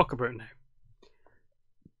going to talk about now.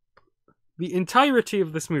 The entirety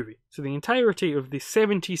of this movie, so the entirety of the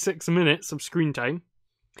 76 minutes of screen time,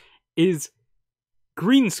 is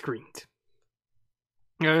green screened.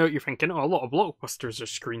 Now you're thinking, oh, a lot of blockbusters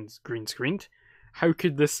are green screened. How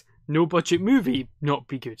could this no-budget movie not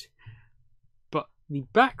be good? But the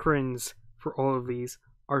backgrounds for all of these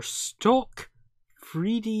are stock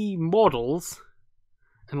 3D models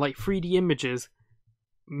and like 3D images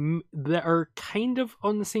that are kind of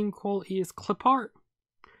on the same quality as clip art.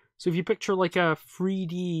 So if you picture like a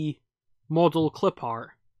 3D model clip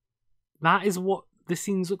art, that is what the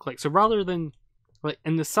scenes look like. So rather than like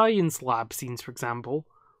in the science lab scenes, for example,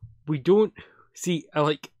 we don't see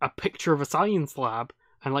like a picture of a science lab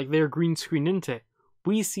and like they're green screen into it.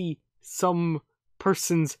 We see some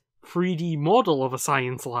person's 3D model of a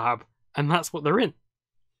science lab, and that's what they're in.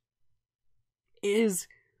 It is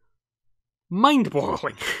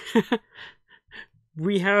mind-boggling.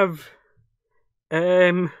 We have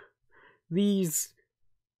these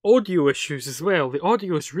audio issues as well. The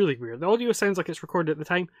audio is really weird. The audio sounds like it's recorded at the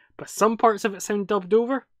time, but some parts of it sound dubbed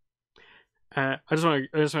over. I just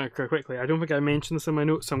want to go quickly. I don't think I mentioned this in my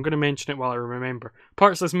notes, so I'm going to mention it while I remember.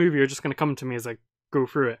 Parts of this movie are just going to come to me as I go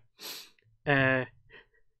through it.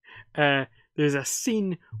 There's a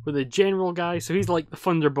scene where the general guy, so he's like the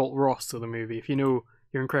Thunderbolt Ross of the movie. If you know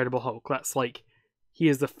your Incredible Hulk. That's like, he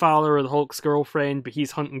is the father of the Hulk's girlfriend, but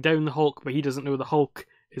he's hunting down the Hulk, but he doesn't know the Hulk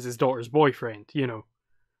is his daughter's boyfriend, you know.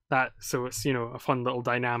 So it's, you know, a fun little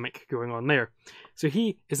dynamic going on there. So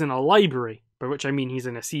he is in a library, by which I mean he's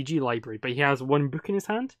in a CG library, but he has one book in his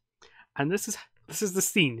hand, and this is the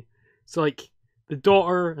scene. So like, the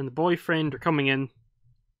daughter and the boyfriend are coming in,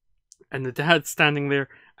 and the dad's standing there,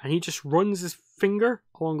 and he just runs his finger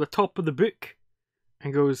along the top of the book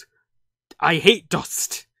and goes, "I hate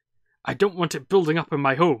dust. I don't want it building up in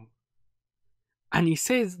my home." And he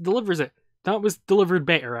delivers it. That was delivered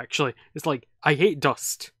better, actually. It's like, "I hate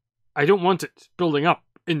dust. I don't want it building up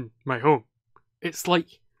in my home." It's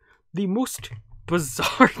like the most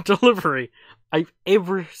bizarre delivery I've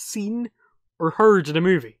ever seen or heard in a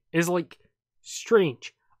movie. It's like,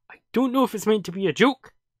 strange. I don't know if it's meant to be a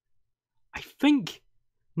joke.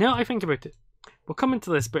 Now I think about it, we'll come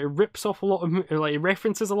into this, but it rips off a lot of, it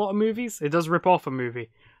references a lot of movies. It does rip off a movie.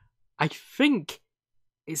 I think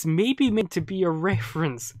it's maybe meant to be a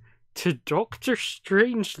reference to Doctor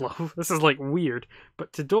Strangelove. This is like weird,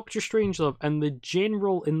 but to Doctor Strangelove and the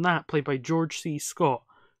general in that, played by George C. Scott,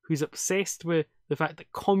 who's obsessed with the fact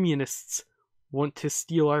that communists want to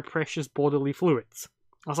steal our precious bodily fluids.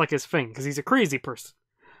 That's like his thing, because he's a crazy person.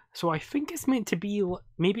 So I think it's meant to be,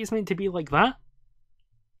 maybe it's meant to be like that.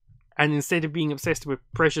 And instead of being obsessed with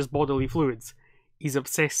precious bodily fluids, he's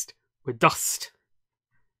obsessed with dust.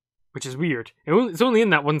 Which is weird. It's only in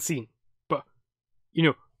that one scene. But, you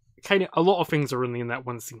know, kind of a lot of things are only in that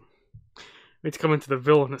one scene. We need to come into the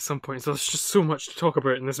villain at some point, so there's just so much to talk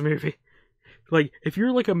about in this movie. Like, if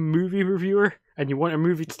you're like a movie reviewer and you want a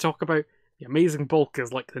movie to talk about, The Amazing Bulk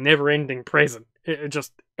is like the never-ending present. It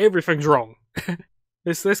just, everything's wrong.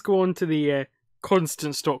 Let's go on to the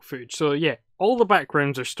constant stock footage. So yeah, all the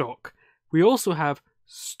backgrounds are stock. We also have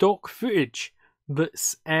stock footage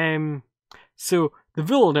that's so the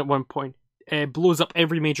villain at one point blows up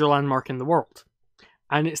every major landmark in the world,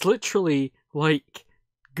 and it's literally like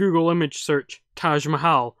Google image search Taj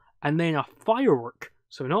Mahal, and then a firework.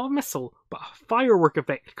 So not a missile, but a firework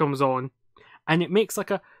effect comes on, and it makes like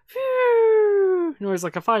a noise,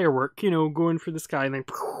 like a firework, you know, going through the sky, and then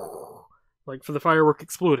like for the firework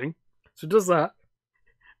exploding. So it does that,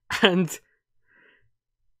 and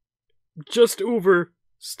just over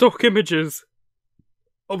stock images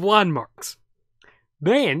of landmarks.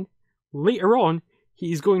 Then, later on,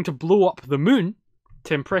 he's going to blow up the moon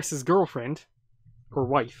to impress his girlfriend, or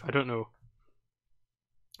wife, I don't know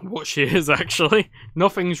what she is actually.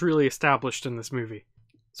 Nothing's really established in this movie.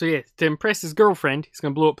 So yeah, to impress his girlfriend, he's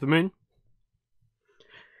going to blow up the moon.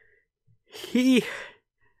 He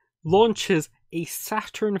launches a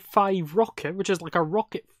Saturn V rocket, which is like a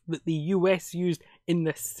rocket that the US used in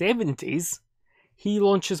the 70s. He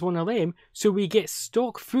launches one of them, so we get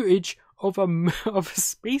stock footage of a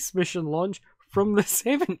space mission launch from the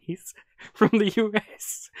 70s from the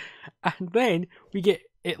US. And then we get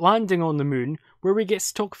it landing on the moon, where we get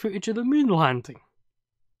stock footage of the moon landing.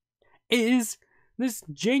 It is this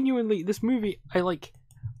movie,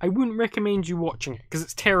 I wouldn't recommend you watching it because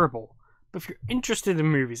it's terrible. But if you're interested in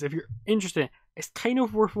movies, it's kind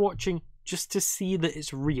of worth watching just to see that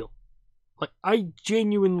it's real. Like, I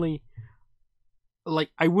genuinely,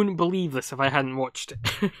 I wouldn't believe this if I hadn't watched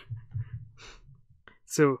it.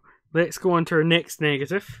 So, let's go on to our next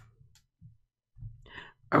negative.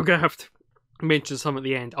 I'm going to have to mention some at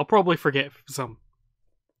the end. I'll probably forget some.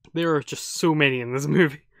 There are just so many in this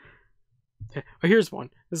movie. Oh, here's one.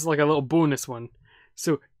 This is like a little bonus one.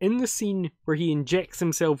 So, in the scene where he injects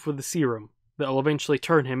himself with the serum that'll eventually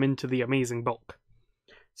turn him into the Amazing Bulk.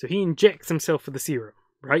 So, he injects himself with the serum,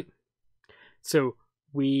 right? So,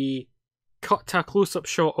 we cut to a close-up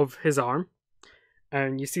shot of his arm,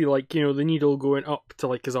 and you see, the needle going up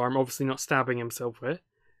to, his arm, obviously not stabbing himself with it,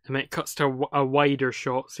 and then it cuts to a wider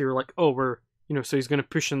shot, so you're like, oh, so he's going to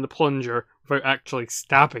push in the plunger without actually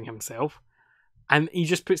stabbing himself, and he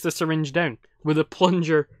just puts the syringe down with the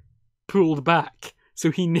plunger pulled back, so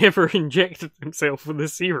he never injected himself with the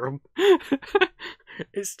serum.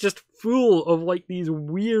 It's just full of, these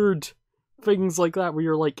weird things like that, where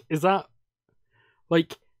you're like, is that,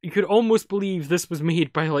 you could almost believe this was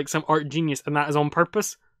made by, some art genius, and that is on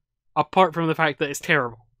purpose, apart from the fact that it's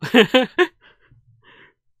terrible.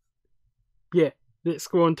 Yeah, let's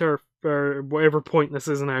go on to our whatever point this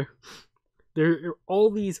is now. There are all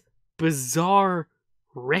these bizarre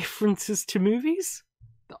references to movies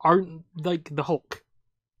that aren't like the Hulk.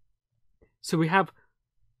 So we have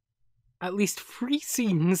at least 3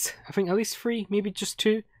 scenes, I think at least 3, maybe just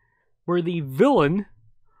 2, where the villain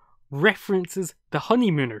references The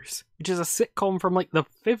Honeymooners, which is a sitcom from the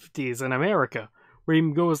 50s in America, where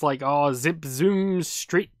he goes like, oh, zip zoom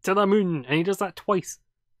straight to the moon, and he does that twice.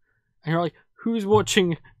 And you're like, who's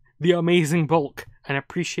watching The Amazing Bulk and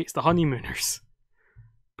appreciates the honeymooners?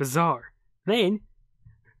 Bizarre. Then,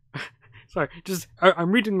 sorry,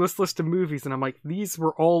 I'm reading this list of movies and I'm like, these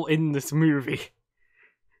were all in this movie.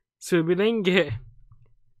 So we then get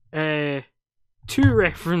 2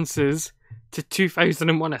 references to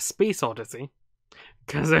 2001: A Space Odyssey.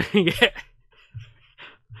 Because I get...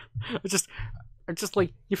 I just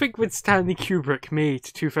like, you think when Stanley Kubrick made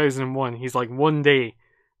 2001, he's like, one day,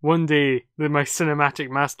 my cinematic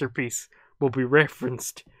masterpiece will be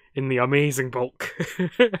referenced in The Amazing Bulk.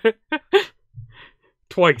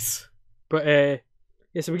 Twice. But,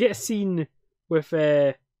 yeah, so we get a scene with,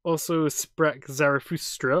 also Sprach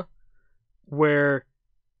Zarathustra, where,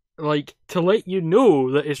 like, to let you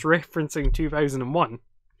know that it's referencing 2001,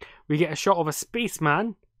 we get a shot of a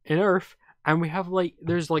spaceman in Earth, and we have, like,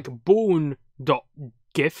 there's, like, a bone dot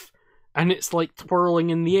gif, and it's, like, twirling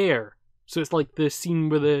in the air. So it's, like, the scene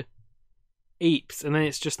with the apes, and then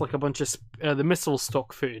it's just, like, a bunch of the missile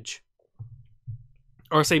stock footage.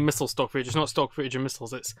 Or I say missile stock footage, it's not stock footage of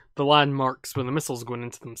missiles, it's the landmarks when the missiles going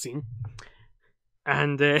into them scene.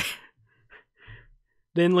 And then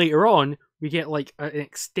later on, we get like an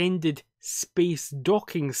extended space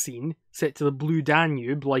docking scene set to the Blue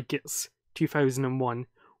Danube, like it's 2001,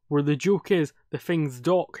 where the joke is the things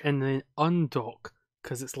dock and then undock,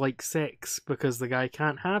 because it's like sex, because the guy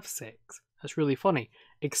can't have sex. That's really funny.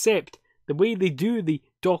 Except, the way they do the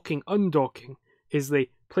docking, undocking, is they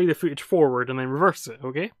play the footage forward and then reverse it,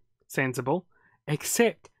 okay? Sensible.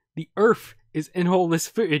 Except, the Earth is in all this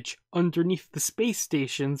footage underneath the space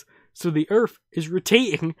stations, so the Earth is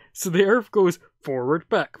rotating, so the Earth goes forward,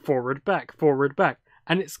 back, forward, back, forward, back.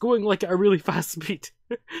 And it's going like at a really fast speed.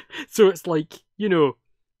 So it's like, you know,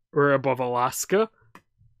 we're above Alaska,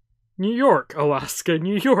 New York, Alaska,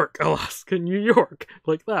 New York, Alaska, New York.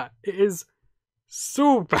 Like that. It is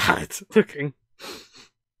so bad looking.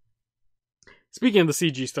 Speaking of the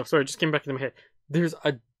CG stuff, sorry, it just came back into my head. There's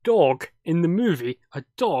a dog in the movie,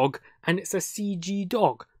 and it's a CG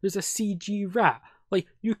dog. There's a CG rat. Like,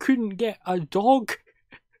 you couldn't get a dog?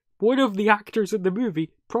 One of the actors in the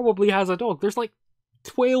movie probably has a dog. There's like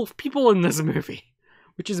 12 people in this movie,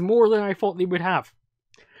 which is more than I thought they would have.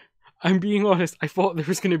 I'm being honest, I thought there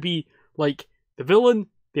was going to be, like, the villain,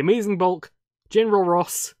 the Amazing Bulk, General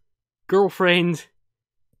Ross, girlfriend,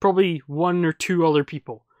 probably 1 or 2 other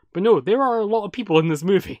people. But no, there are a lot of people in this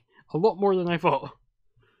movie. A lot more than I thought.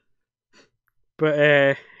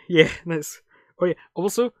 But, yeah, that's... Oh yeah,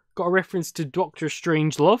 also, got a reference to Doctor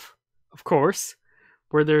Strangelove, of course,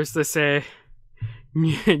 where there's this,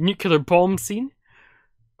 nuclear bomb scene,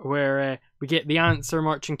 where, we get the ants are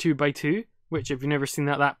marching 2 by 2, which, if you've never seen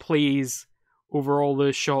that, that plays over all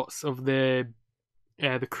the shots of the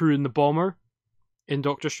crew in the bomber in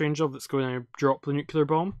Doctor Strangelove that's going to drop the nuclear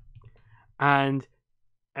bomb. And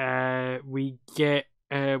we get,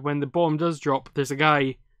 when the bomb does drop, there's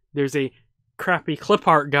a crappy clip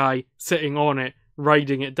art guy sitting on it,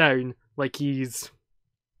 riding it down, like he's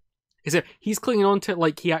clinging on to it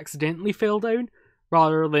like he accidentally fell down,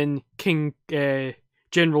 rather than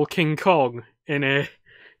General King Kong in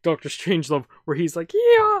Doctor Strangelove, where he's like,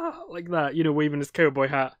 yeah, like that, you know, waving his cowboy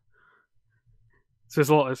hat. So it's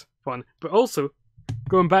a lot of fun. But also,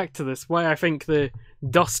 going back to this, why I think the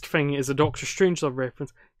dust thing is a Doctor Strangelove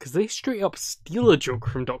reference, because they straight up steal a joke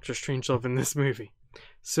from Doctor Strangelove in this movie.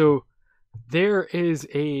 So, there is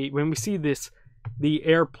when we see this, the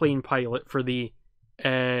airplane pilot for the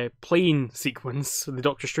plane sequence, the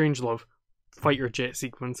Doctor Strangelove fighter jet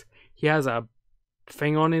sequence, he has a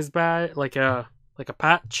thing on his back, like a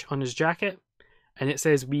patch on his jacket, and it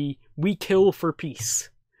says, we kill for peace.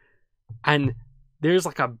 And there's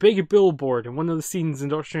like a big billboard in one of the scenes in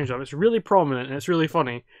Doctor Strangelove. It's really prominent and it's really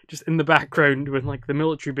funny. Just in the background when like the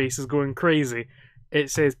military base is going crazy,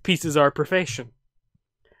 it says, peace is our profession.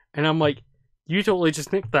 And I'm like, you totally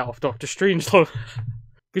just nicked that off Doctor Strangelove.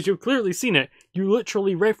 Because you've clearly seen it. You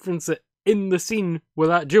literally reference it in the scene with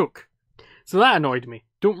that joke. So that annoyed me.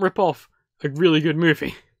 Don't rip off a really good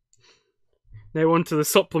movie. Now on to the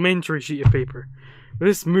supplementary sheet of paper.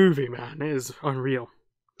 This movie, man, it is unreal.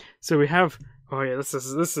 So we have... Oh yeah, this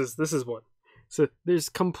is one. So there's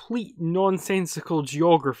complete nonsensical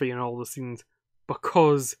geography in all the scenes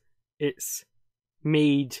because it's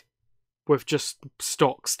made with just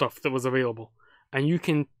stock stuff that was available, and you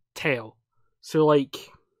can tell. So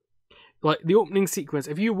like the opening sequence,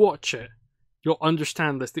 if you watch it, you'll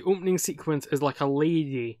understand this. The opening sequence is like a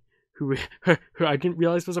lady who I didn't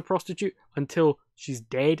realize was a prostitute until she's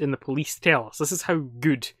dead, and the police tell us. This is how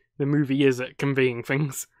good the movie is at conveying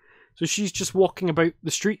things. So she's just walking about the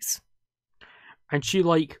streets, and she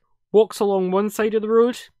like walks along one side of the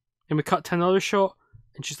road, and we cut to another shot,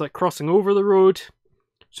 and she's like crossing over the road,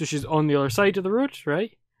 so she's on the other side of the road,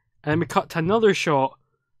 right? And then we cut to another shot,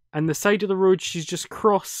 and the side of the road she's just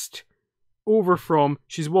crossed over from,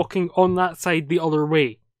 she's walking on that side the other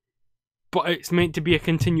way. But it's meant to be a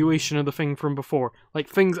continuation of the thing from before. Like,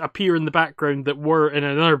 things appear in the background that were in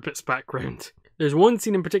another bit's background. There's one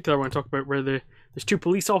scene in particular I want to talk about where there's two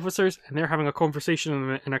police officers and they're having a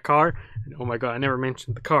conversation in a car. And oh my god, I never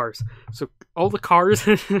mentioned the cars. So all the cars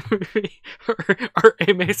in the movie are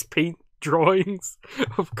MS Paint drawings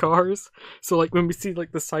of cars. So like when we see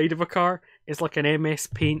like the side of a car, it's like an MS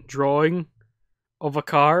Paint drawing of a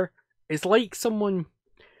car. It's like someone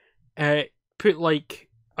put like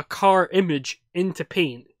a car image into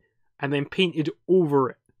paint and then painted over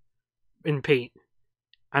it in paint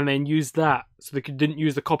and then used that so they didn't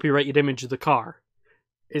use the copyrighted image of the car.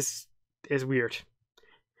 Is weird.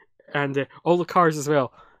 And all the cars as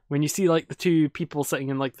well, when you see like the two people sitting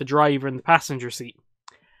in like the driver and the passenger seat,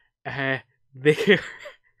 they're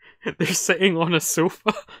sitting on a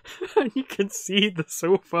sofa and you can see the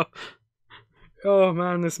sofa. Oh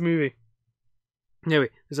man, this movie. Anyway,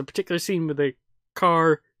 there's a particular scene with the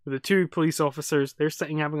car with the two police officers. They're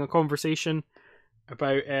sitting having a conversation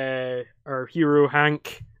about our hero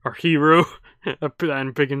Hank, our hero. I put that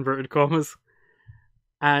in big inverted commas.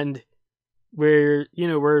 And we're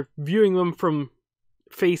viewing them from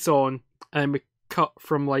face on, and we cut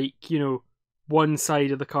from like, one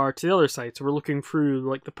side of the car to the other side. So we're looking through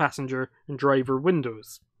like the passenger and driver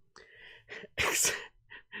windows.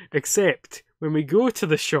 Except when we go to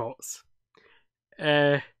the shots,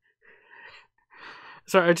 so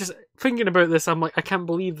I just thinking about this, I'm like, I can't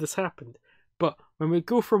believe this happened. But when we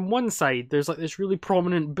go from one side, there's like this really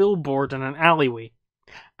prominent billboard in an alleyway.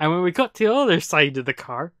 And when we got to the other side of the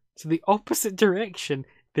car, to the opposite direction,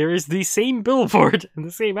 there is the same billboard in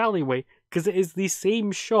the same alleyway, because it is the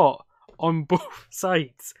same shot on both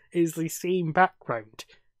sides. It is the same background.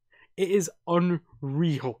 It is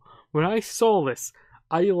unreal. When I saw this,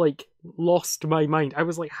 I like lost my mind. I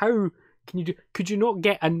was like, how can you could you not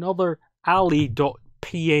get another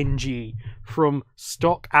alley.png from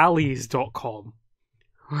stockalleys.com?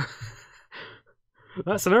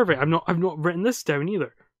 That's another thing. I've not written this down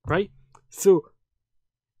either, right? So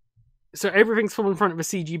everything's filmed in front of a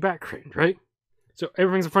CG background, right? So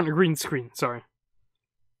everything's in front of green screen, sorry.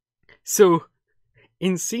 So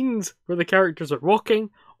in scenes where the characters are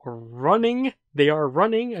walking or running, they are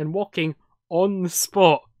running and walking on the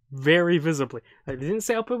spot very visibly. Like, they didn't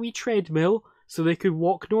set up a wee treadmill so they could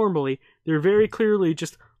walk normally. They're very clearly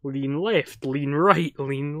just lean left, lean right,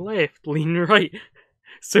 lean left, lean right.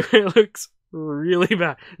 So it looks really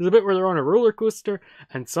bad. There's a bit where they're on a roller coaster,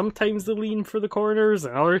 and sometimes they lean for the corners,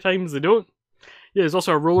 and other times they don't. Yeah, there's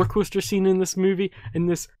also a roller coaster scene in this movie. In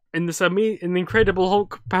the Incredible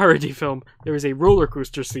Hulk parody film, there is a roller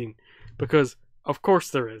coaster scene, because of course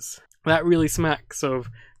there is. That really smacks of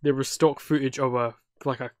there was stock footage of a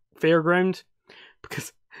fairground,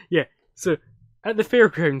 because yeah. So at the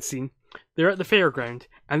fairground scene, they're at the fairground,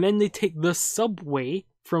 and then they take the subway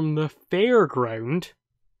from the fairground,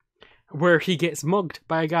 where he gets mugged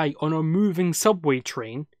by a guy on a moving subway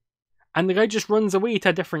train, and the guy just runs away to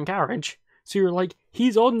a different carriage. So you're like,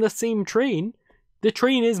 he's on the same train, the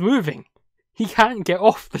train is moving, he can't get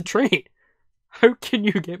off the train. How can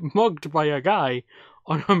you get mugged by a guy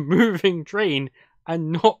on a moving train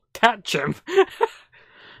and not catch him?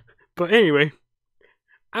 But anyway,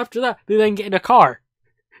 after that, they then get in a car.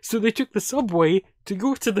 So they took the subway to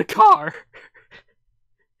go to the car.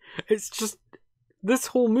 It's just, this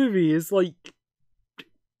whole movie is like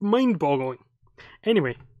mind-boggling.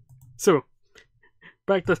 Anyway, so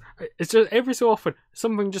back to this. It's just every so often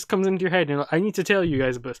something just comes into your head and like, I need to tell you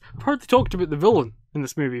guys about this. I've hardly talked about the villain in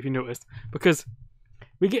this movie, if you noticed, because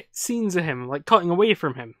we get scenes of him like cutting away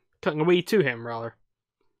to him rather,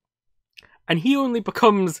 and he only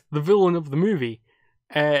becomes the villain of the movie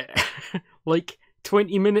like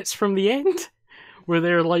 20 minutes from the end, where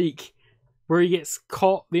he gets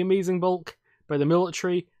caught, the Amazing Bulk, by the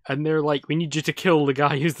military, and they're like, we need you to kill the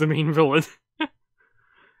guy who's the main villain.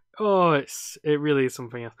 Oh, it really is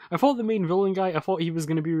something else. I thought the main villain guy, I thought he was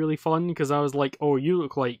going to be really fun, because I was like, oh, you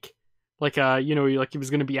look like he was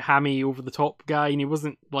going to be a hammy, over-the-top guy, and he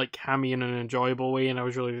wasn't, like, hammy in an enjoyable way, and I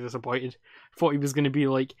was really disappointed. I thought he was going to be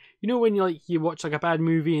like, when you watch, like, a bad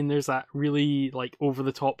movie, and there's that really, like,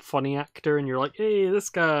 over-the-top funny actor, and you're like, hey, this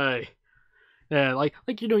guy. Yeah, like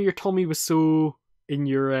your Tommy Wiseau in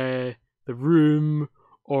your, The Room,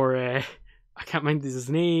 or, I can't remember his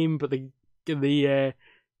name, but the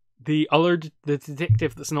the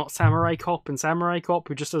detective that's not Samurai Cop and Samurai Cop,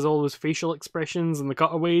 who just does all those facial expressions and the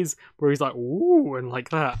cutaways where he's like, ooh, and like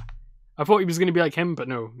that. I thought he was going to be like him, but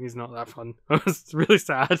no, he's not that fun. It was really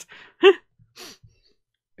sad.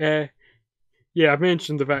 Yeah, I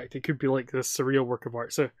mentioned the fact it could be like this surreal work of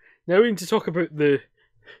art. So now we need to talk about the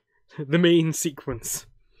main sequence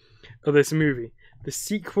of this movie. The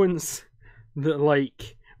sequence that,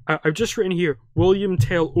 like, I've just written here, William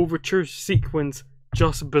Tell Overture sequence,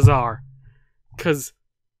 just bizarre. Because,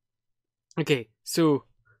 okay, so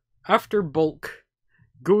after Bulk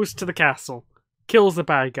goes to the castle, kills the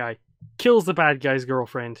bad guy, kills the bad guy's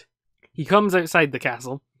girlfriend, he comes outside the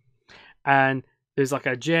castle, and there's like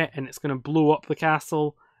a jet, and it's going to blow up the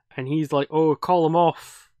castle, and he's like, oh, call him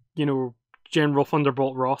off, you know, General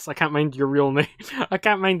Thunderbolt Ross. I can't mind your real name. I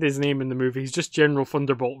can't mind his name in the movie. He's just General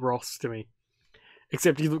Thunderbolt Ross to me.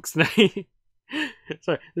 Except he looks nice.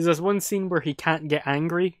 Sorry, there's this one scene where he can't get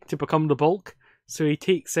angry to become the Bulk, so he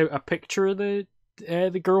takes out a picture of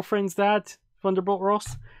the girlfriend's dad, Thunderbolt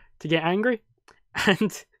Ross, to get angry.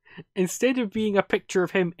 And instead of being a picture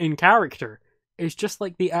of him in character, it's just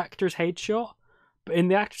like the actor's headshot. But in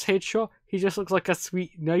the actor's headshot, he just looks like a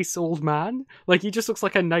sweet, nice old man. Like, he just looks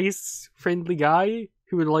like a nice, friendly guy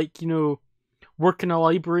who would, like, you know, work in a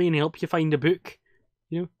library and help you find a book.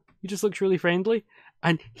 You know, he just looks really friendly.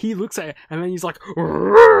 And he looks at it, and then he's like,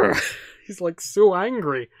 "Rrr!" He's like so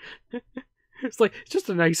angry. It's like, it's just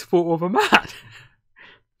a nice photo of a man.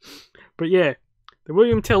 But yeah, the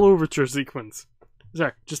William Tell Overture sequence.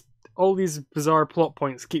 Sorry, just all these bizarre plot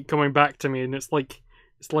points keep coming back to me, and it's like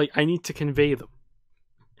I need to convey them.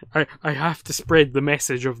 I have to spread the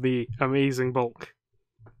message of the amazing Bulk.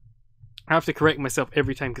 I have to correct myself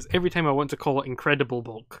every time, because every time I want to call it Incredible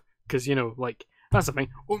Bulk, because, you know, like, that's the thing,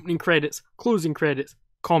 opening credits, closing credits,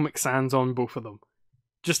 Comic Sans on both of them.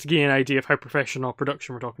 Just to get an idea of how professional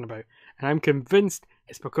production we're talking about. And I'm convinced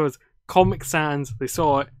it's because Comic Sans, they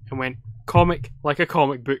saw it and went, comic like a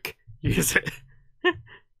comic book, use it. But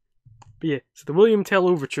yeah, so the William Tell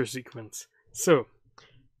Overture sequence. So,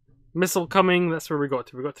 missile coming, that's where we got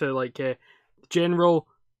to. We got to, like, the general,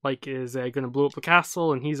 like, is going to blow up the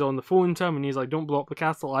castle, and he's on the phone to him, and he's like, don't blow up the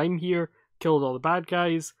castle, I'm here, killed all the bad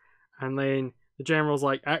guys. And then the general's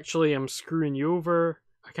like, actually, I'm screwing you over,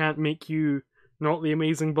 I can't make you not the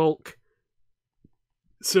amazing Bulk,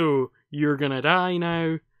 so you're gonna die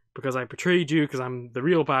now, because I betrayed you, because I'm the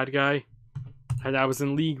real bad guy, and I was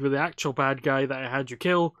in league with the actual bad guy that I had you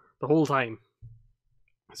kill the whole time.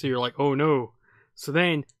 So you're like, oh no. So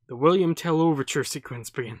then, the William Tell Overture sequence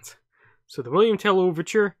begins. So the William Tell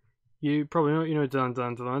Overture, you probably know, you know, dun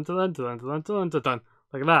dun dun dun dun dun dun dun dun dun,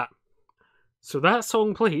 like that. So that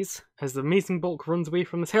song plays as the amazing Bulk runs away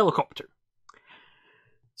from this helicopter.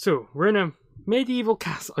 So, we're in a medieval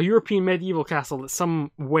castle, a European medieval castle that's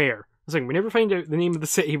somewhere. I was like, we never find out the name of the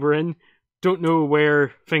city we're in, don't know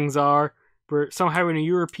where things are. We're somehow in a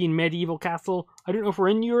European medieval castle. I don't know if we're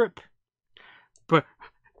in Europe, but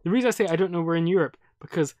the reason I say I don't know we're in Europe,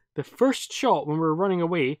 because the first shot when we're running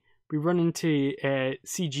away, we run into a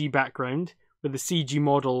CG background with the CG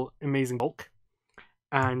model Amazing Bulk.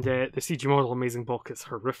 And the CG model Amazing Bulk is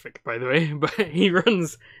horrific, by the way, but he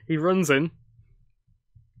runs in,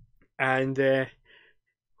 and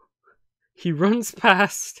he runs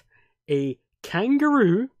past a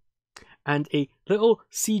kangaroo and a little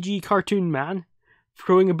CG cartoon man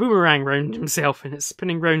throwing a boomerang round himself, and it's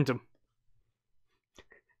spinning round him.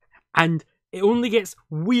 And it only gets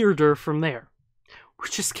weirder from there. We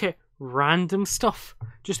just get random stuff,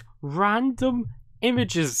 just random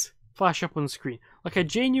images flash up on screen. Like, I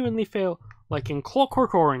genuinely felt like in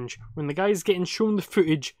Clockwork Orange, when the guy's getting shown the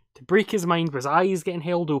footage to break his mind with his eyes getting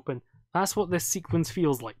held open, that's what this sequence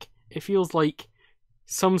feels like. It feels like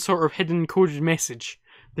some sort of hidden coded message.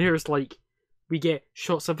 There's like, we get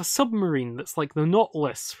shots of a submarine that's like the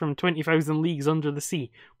Nautilus from 20,000 Leagues Under the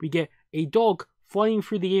Sea. We get a dog flying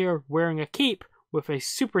through the air wearing a cape with a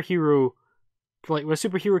superhero, like with a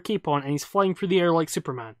superhero cape on, and he's flying through the air like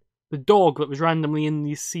Superman. The dog that was randomly in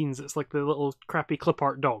these scenes, it's like the little crappy clip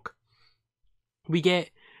art dog. We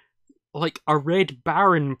get like a Red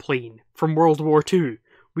Baron plane from World War II.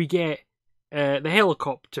 We get the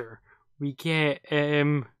helicopter. We get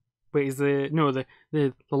the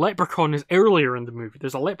leprechaun is earlier in the movie.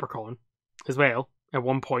 There's a leprechaun as well at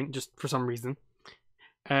one point, just for some reason.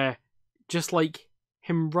 Just like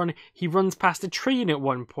him running, he runs past a train at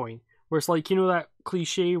one point, where it's like, you know that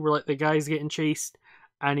cliche where like the guy's getting chased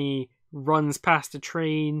and he runs past a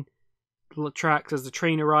train tracks as the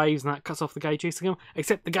train arrives, and that cuts off the guy chasing him,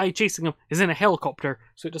 except the guy chasing him is in a helicopter,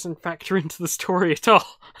 so it doesn't factor into the story at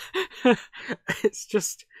all. It's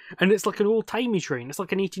just, And it's like an old-timey train. It's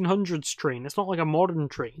like an 1800s train. It's not like a modern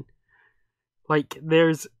train. Like,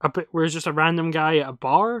 there's a bit where it's just a random guy at a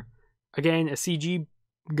bar. Again, a CG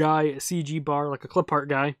guy at a CG bar, like a clip art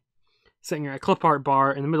guy, sitting at a clip art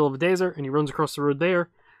bar in the middle of a desert, and he runs across the road there,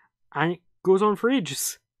 and it goes on for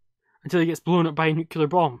ages. Until he gets blown up by a nuclear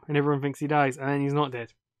bomb, and everyone thinks he dies, and then he's not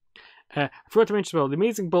dead. I forgot to mention as well, the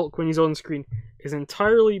Amazing Bulk, when he's on screen, is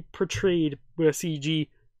entirely portrayed with a CG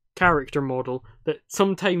character model that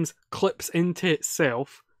sometimes clips into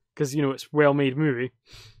itself, because, you know, it's a well-made movie.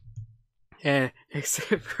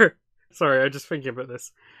 Except for... Sorry, I'm just thinking about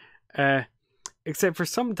this. Except for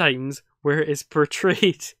sometimes where it is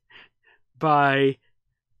portrayed by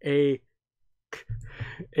the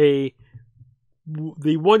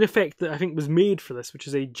one effect that I think was made for this, which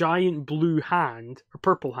is a giant blue hand, or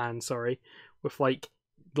purple hand, sorry, with like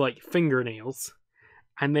fingernails,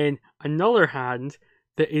 and then another hand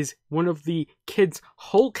that is one of the kids'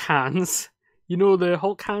 Hulk hands. You know the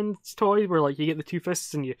Hulk hands toy where like you get the two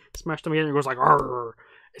fists and you smash them together and it goes like "Arr!"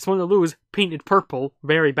 It's one of those painted purple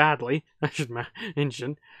very badly, I should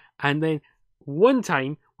mention. And then one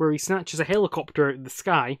time where he snatches a helicopter out of the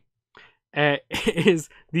sky, is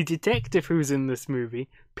the detective who's in this movie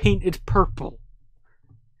painted purple,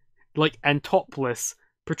 like, and topless,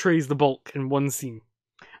 portrays the Bulk in one scene,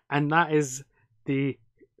 and that is the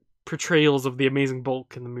portrayals of the Amazing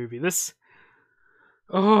Bulk in the movie. This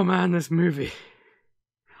movie.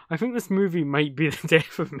 I think this movie might be the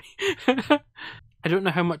death of me. I don't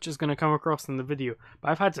know how much is going to come across in the video,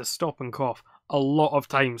 but I've had to stop and cough a lot of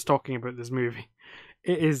times talking about this movie.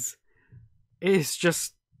 It is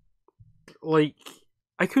just, like,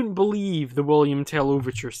 I couldn't believe the William Tell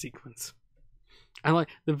overture sequence. And, like,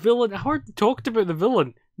 the villain, I hardly talked about the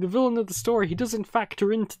villain. The villain of the story, he doesn't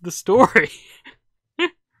factor into the story.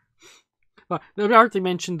 I hardly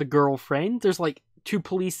mentioned the girlfriend. There's, like, 2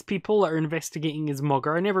 police people that are investigating his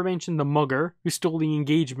mugger. I never mentioned the mugger who stole the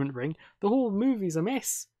engagement ring. The whole movie's a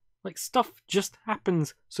mess. Like, stuff just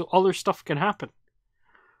happens so other stuff can happen.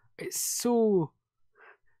 It's so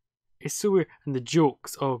weird. And the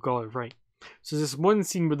jokes, oh god, right. So there's this one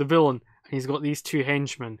scene with the villain, and he's got these 2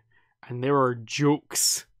 henchmen, and there are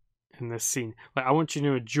jokes in this scene. Like, I want you to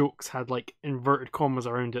know, jokes had, like, inverted commas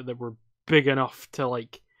around it that were big enough to,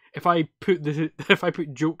 like, if I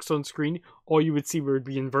put jokes on screen, all you would see would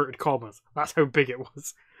be inverted commas. That's how big it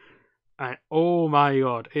was. And oh my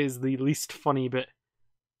god, it is the least funny bit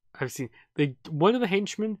I've seen. One of the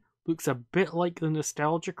henchmen looks a bit like the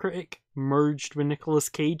Nostalgia Critic merged with Nicolas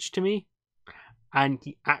Cage to me. And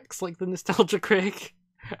he acts like the Nostalgia Critic.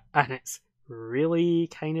 And it's really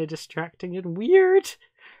kind of distracting and weird.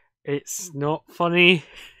 It's not funny.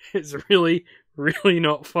 It's really, really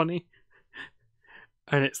not funny.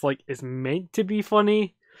 And it's like, it's meant to be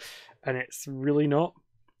funny, and it's really not.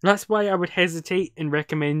 That's why I would hesitate in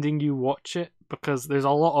recommending you watch it, because there's a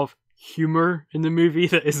lot of humour in the movie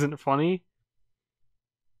that isn't funny.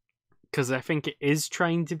 Because I think it is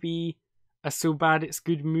trying to be a so bad it's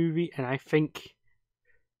good movie, and I think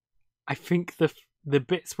the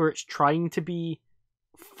bits where it's trying to be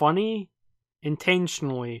funny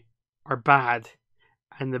intentionally are bad,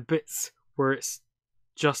 and the bits where it's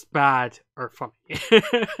just bad are funny.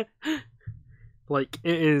 Like,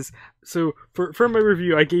 it is. So for my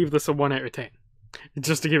review, I gave this a 1 out of 10,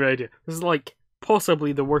 just to give you an idea. This is like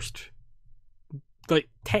possibly the worst, like,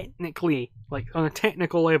 technically, like on a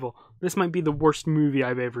technical level, this might be the worst movie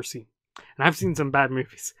I've ever seen. And I've seen some bad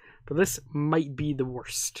movies, but this might be the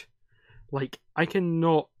worst. Like, I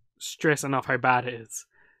cannot stress enough how bad it is.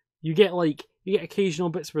 You get occasional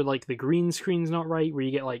bits where, like, the green screen's not right, where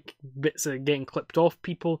you get, like, bits of getting clipped off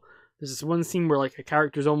people. There's this one scene where, like, a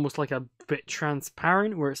character's almost, like, a bit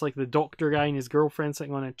transparent, where it's, like, the doctor guy and his girlfriend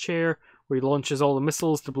sitting on a chair, where he launches all the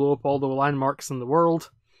missiles to blow up all the landmarks in the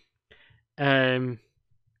world. It's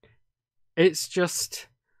just...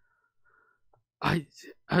 it's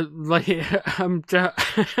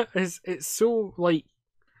so, like...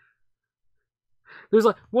 There's,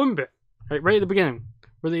 like, one bit, right at the beginning,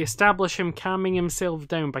 where they establish him calming himself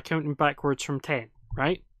down by counting backwards from 10,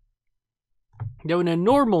 right? Now, in a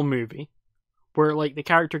normal movie, where, like, the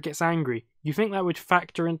character gets angry, you think that would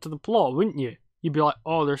factor into the plot, wouldn't you? You'd be like,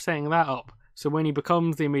 oh, they're setting that up. So when he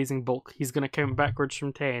becomes the Amazing Bulk, he's going to count backwards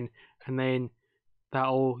from 10, and then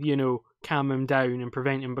that'll, you know, calm him down and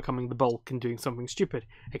prevent him becoming the Bulk and doing something stupid.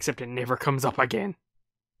 Except it never comes up again.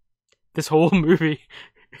 This whole movie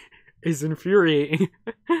is infuriating.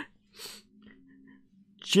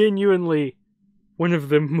 Genuinely one of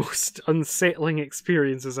the most unsettling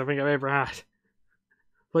experiences I think I've ever had.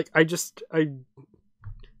 Like, I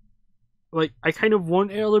kind of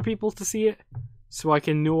want other people to see it, so I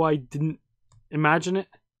can know I didn't imagine it.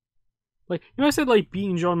 Like, you know, I said like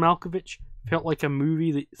Being John Malkovich felt like a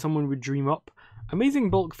movie that someone would dream up. Amazing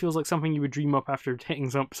Bulk feels like something you would dream up after hitting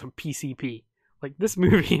some PCP. Like, this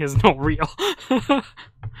movie is not real. I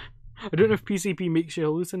don't know if PCP makes you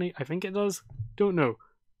hallucinate. I think it does. Don't know.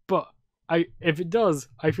 But if it does,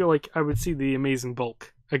 I feel like I would see The Amazing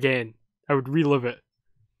Bulk again. I would relive it.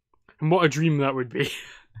 And what a dream that would be.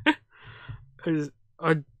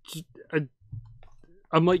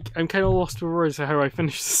 I'm kind of lost for words for how I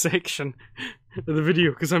finished the section of the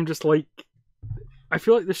video, because I'm just like, I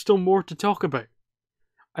feel like there's still more to talk about.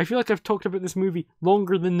 I feel like I've talked about this movie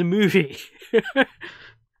longer than the movie. I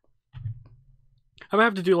might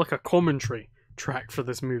have to do like a commentary track for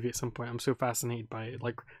this movie at some point. I'm so fascinated by it.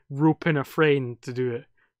 Like, roping a friend to do it.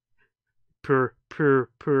 Poor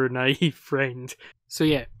naive friend. So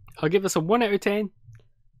yeah, I'll give this a 1 out of 10.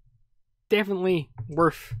 Definitely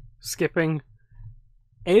worth skipping.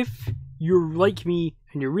 If you're like me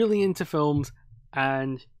and you're really into films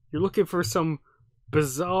and you're looking for some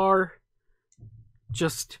bizarre,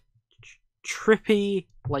 just trippy,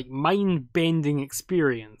 like mind-bending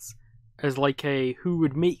experience as like a who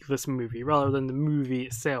would make this movie rather than the movie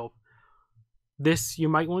itself, this you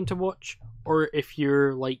might want to watch. Or if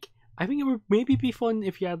you're like, I think it would maybe be fun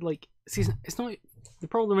if you had like season. It's not. The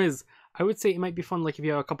problem is, I would say it might be fun like if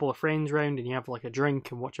you have a couple of friends round and you have like a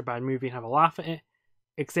drink and watch a bad movie and have a laugh at it.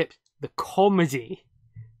 Except the comedy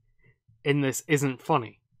in this isn't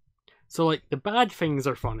funny. So like the bad things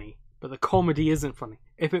are funny, but the comedy isn't funny.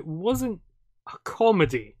 If it wasn't a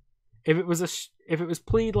comedy, if it was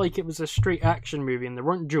played like it was a straight action movie and there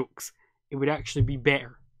weren't jokes, it would actually be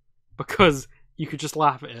better because you could just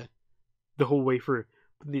laugh at it the whole way through.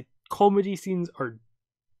 But the comedy scenes are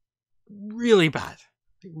really bad,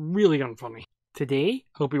 really unfunny. Today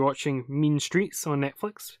I'll be watching Mean Streets on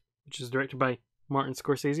Netflix, which is directed by Martin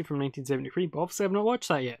Scorsese from 1973, but obviously I've not watched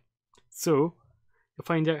that yet. So you'll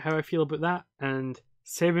find out how I feel about that and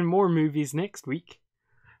 7 more movies next week.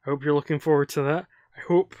 I hope you're looking forward to that. I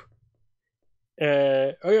hope...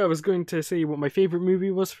 I was going to say what my favourite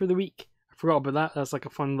movie was for the week. I forgot about that. That's like a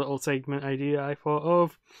fun little segment idea I thought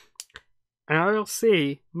of. And I'll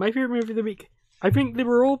say, my favourite movie of the week, I think they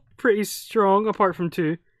were all pretty strong, apart from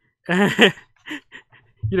 2. 2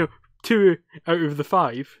 out of the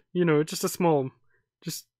 5. Just a small...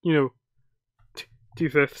 Just,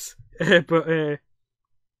 2/5. But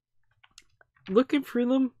looking through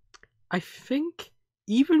them, I think,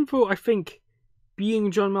 even though I think Being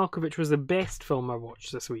John Malkovich was the best film I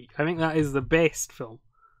watched this week, I think that is the best film,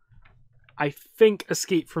 I think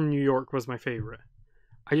Escape from New York was my favourite.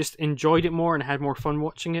 I just enjoyed it more and had more fun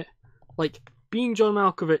watching it. Like, Being John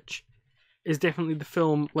Malkovich is definitely the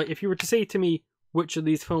film, like, if you were to say to me which of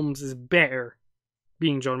these films is better,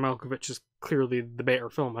 Being John Malkovich is clearly the better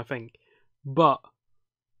film, I think. But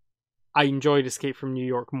I enjoyed Escape from New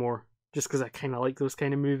York more, just because I kind of like those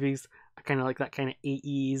kind of movies. I kind of like that kind of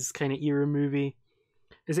 80s kind of era movie.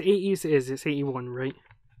 Is it 80s? It is. It's 81, right?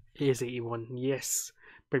 It is 81, yes.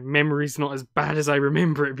 My memory's not as bad as I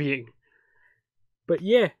remember it being. But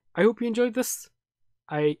yeah, I hope you enjoyed this.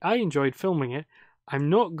 I enjoyed filming it. I'm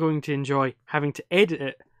not going to enjoy having to edit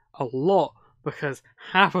it a lot, because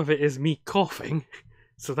half of it is me coughing.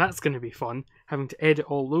 So that's going to be fun, having to edit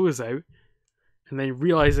all those out. And then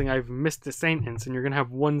realising I've missed a sentence, and you're going to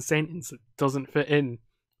have one sentence that doesn't fit in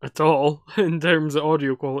at all in terms of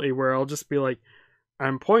audio quality, where I'll just be like,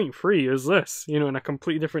 and point 3 is this, in a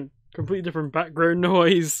completely different background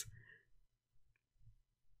noise.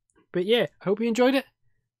 But yeah, I hope you enjoyed it.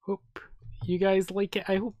 Hope you guys like it.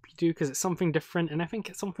 I hope you do, because it's something different, and I think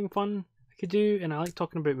it's something fun I could do, and I like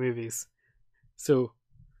talking about movies. So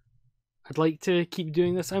I'd like to keep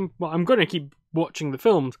doing this. I'm going to keep watching the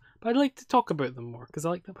films, but I'd like to talk about them more, because I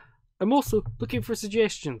like them. I'm also looking for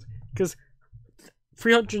suggestions, because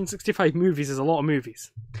 365 movies is a lot of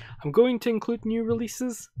movies. I'm going to include new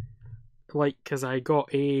releases, like, because I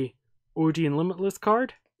got a Odeon Limitless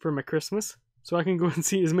card for my Christmas, so I can go and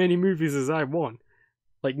see as many movies as I want,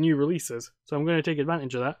 like new releases. So I'm going to take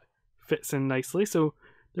advantage of that. Fits in nicely, so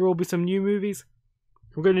there will be some new movies.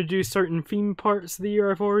 I'm going to do certain theme parts of the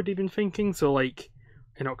year I've already been thinking, so like,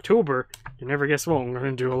 in October, you never guess what, I'm going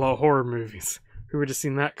to do a lot of horror movies. Who would have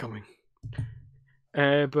seen that coming?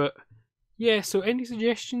 But yeah, so any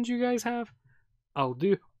suggestions you guys have, I'll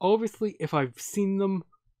do. Obviously, if I've seen them,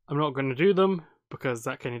 I'm not going to do them, because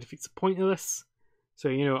that kind of defeats the point of this. So,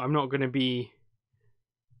 I'm not going to be...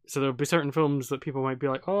 So there'll be certain films that people might be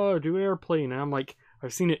like, oh, do Airplane, and I'm like,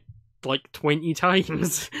 I've seen it like 20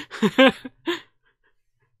 times.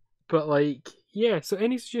 But like, yeah, so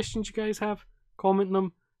any suggestions you guys have, comment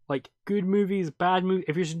them. like good movies, bad movies.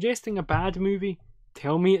 If you're suggesting a bad movie,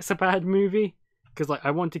 tell me it's a bad movie, because like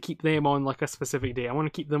I want to keep them on like a specific day. I want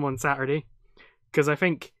to keep them on Saturday, because I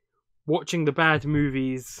think watching the bad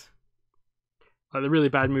movies, like the really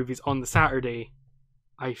bad movies on the Saturday,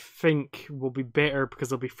 I think will be better because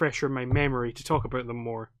they'll be fresher in my memory to talk about them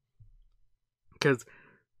more. Because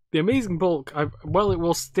The Amazing Bulk, well, it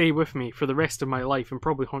will stay with me for the rest of my life and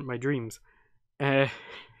probably haunt my dreams. Sorry,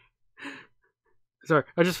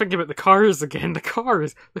 I just think about the cars again. The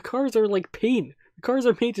cars are like paint. The cars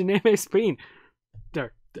are made in MS Paint.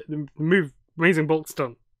 There, the move. Amazing Bulk's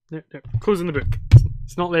done. There, closing the book.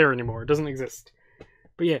 It's not there anymore. It doesn't exist.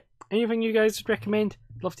 But yeah, anything you guys recommend?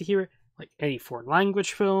 I'd love to hear it. Like any foreign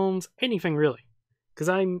language films, anything really. Because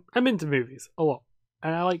I'm into movies a lot,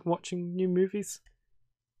 and I like watching new movies.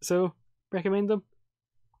 So recommend them.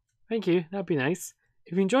 Thank you. That'd be nice.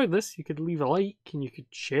 If you enjoyed this, you could leave a like and you could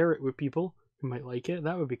share it with people who might like it.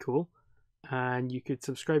 That would be cool. And you could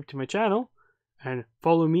subscribe to my channel and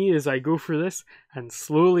follow me as I go through this and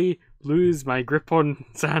slowly lose my grip on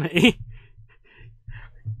sanity.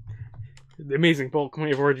 The Amazing Bulk might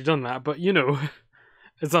have already done that, but you know,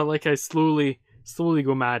 it's not like I slowly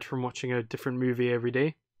go mad from watching a different movie every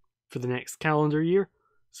day for the next calendar year.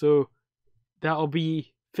 So that'll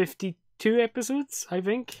be 52 episodes, I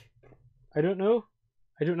think. I don't know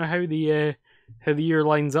how the year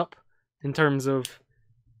lines up in terms of,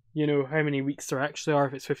 you know, how many weeks there actually are,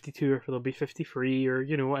 if it's 52 or if it'll be 53 or,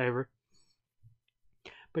 you know, whatever.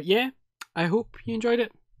 But yeah, I hope you enjoyed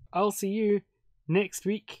it. I'll see you next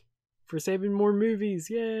week for 7 more movies.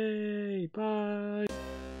 Yay! Bye!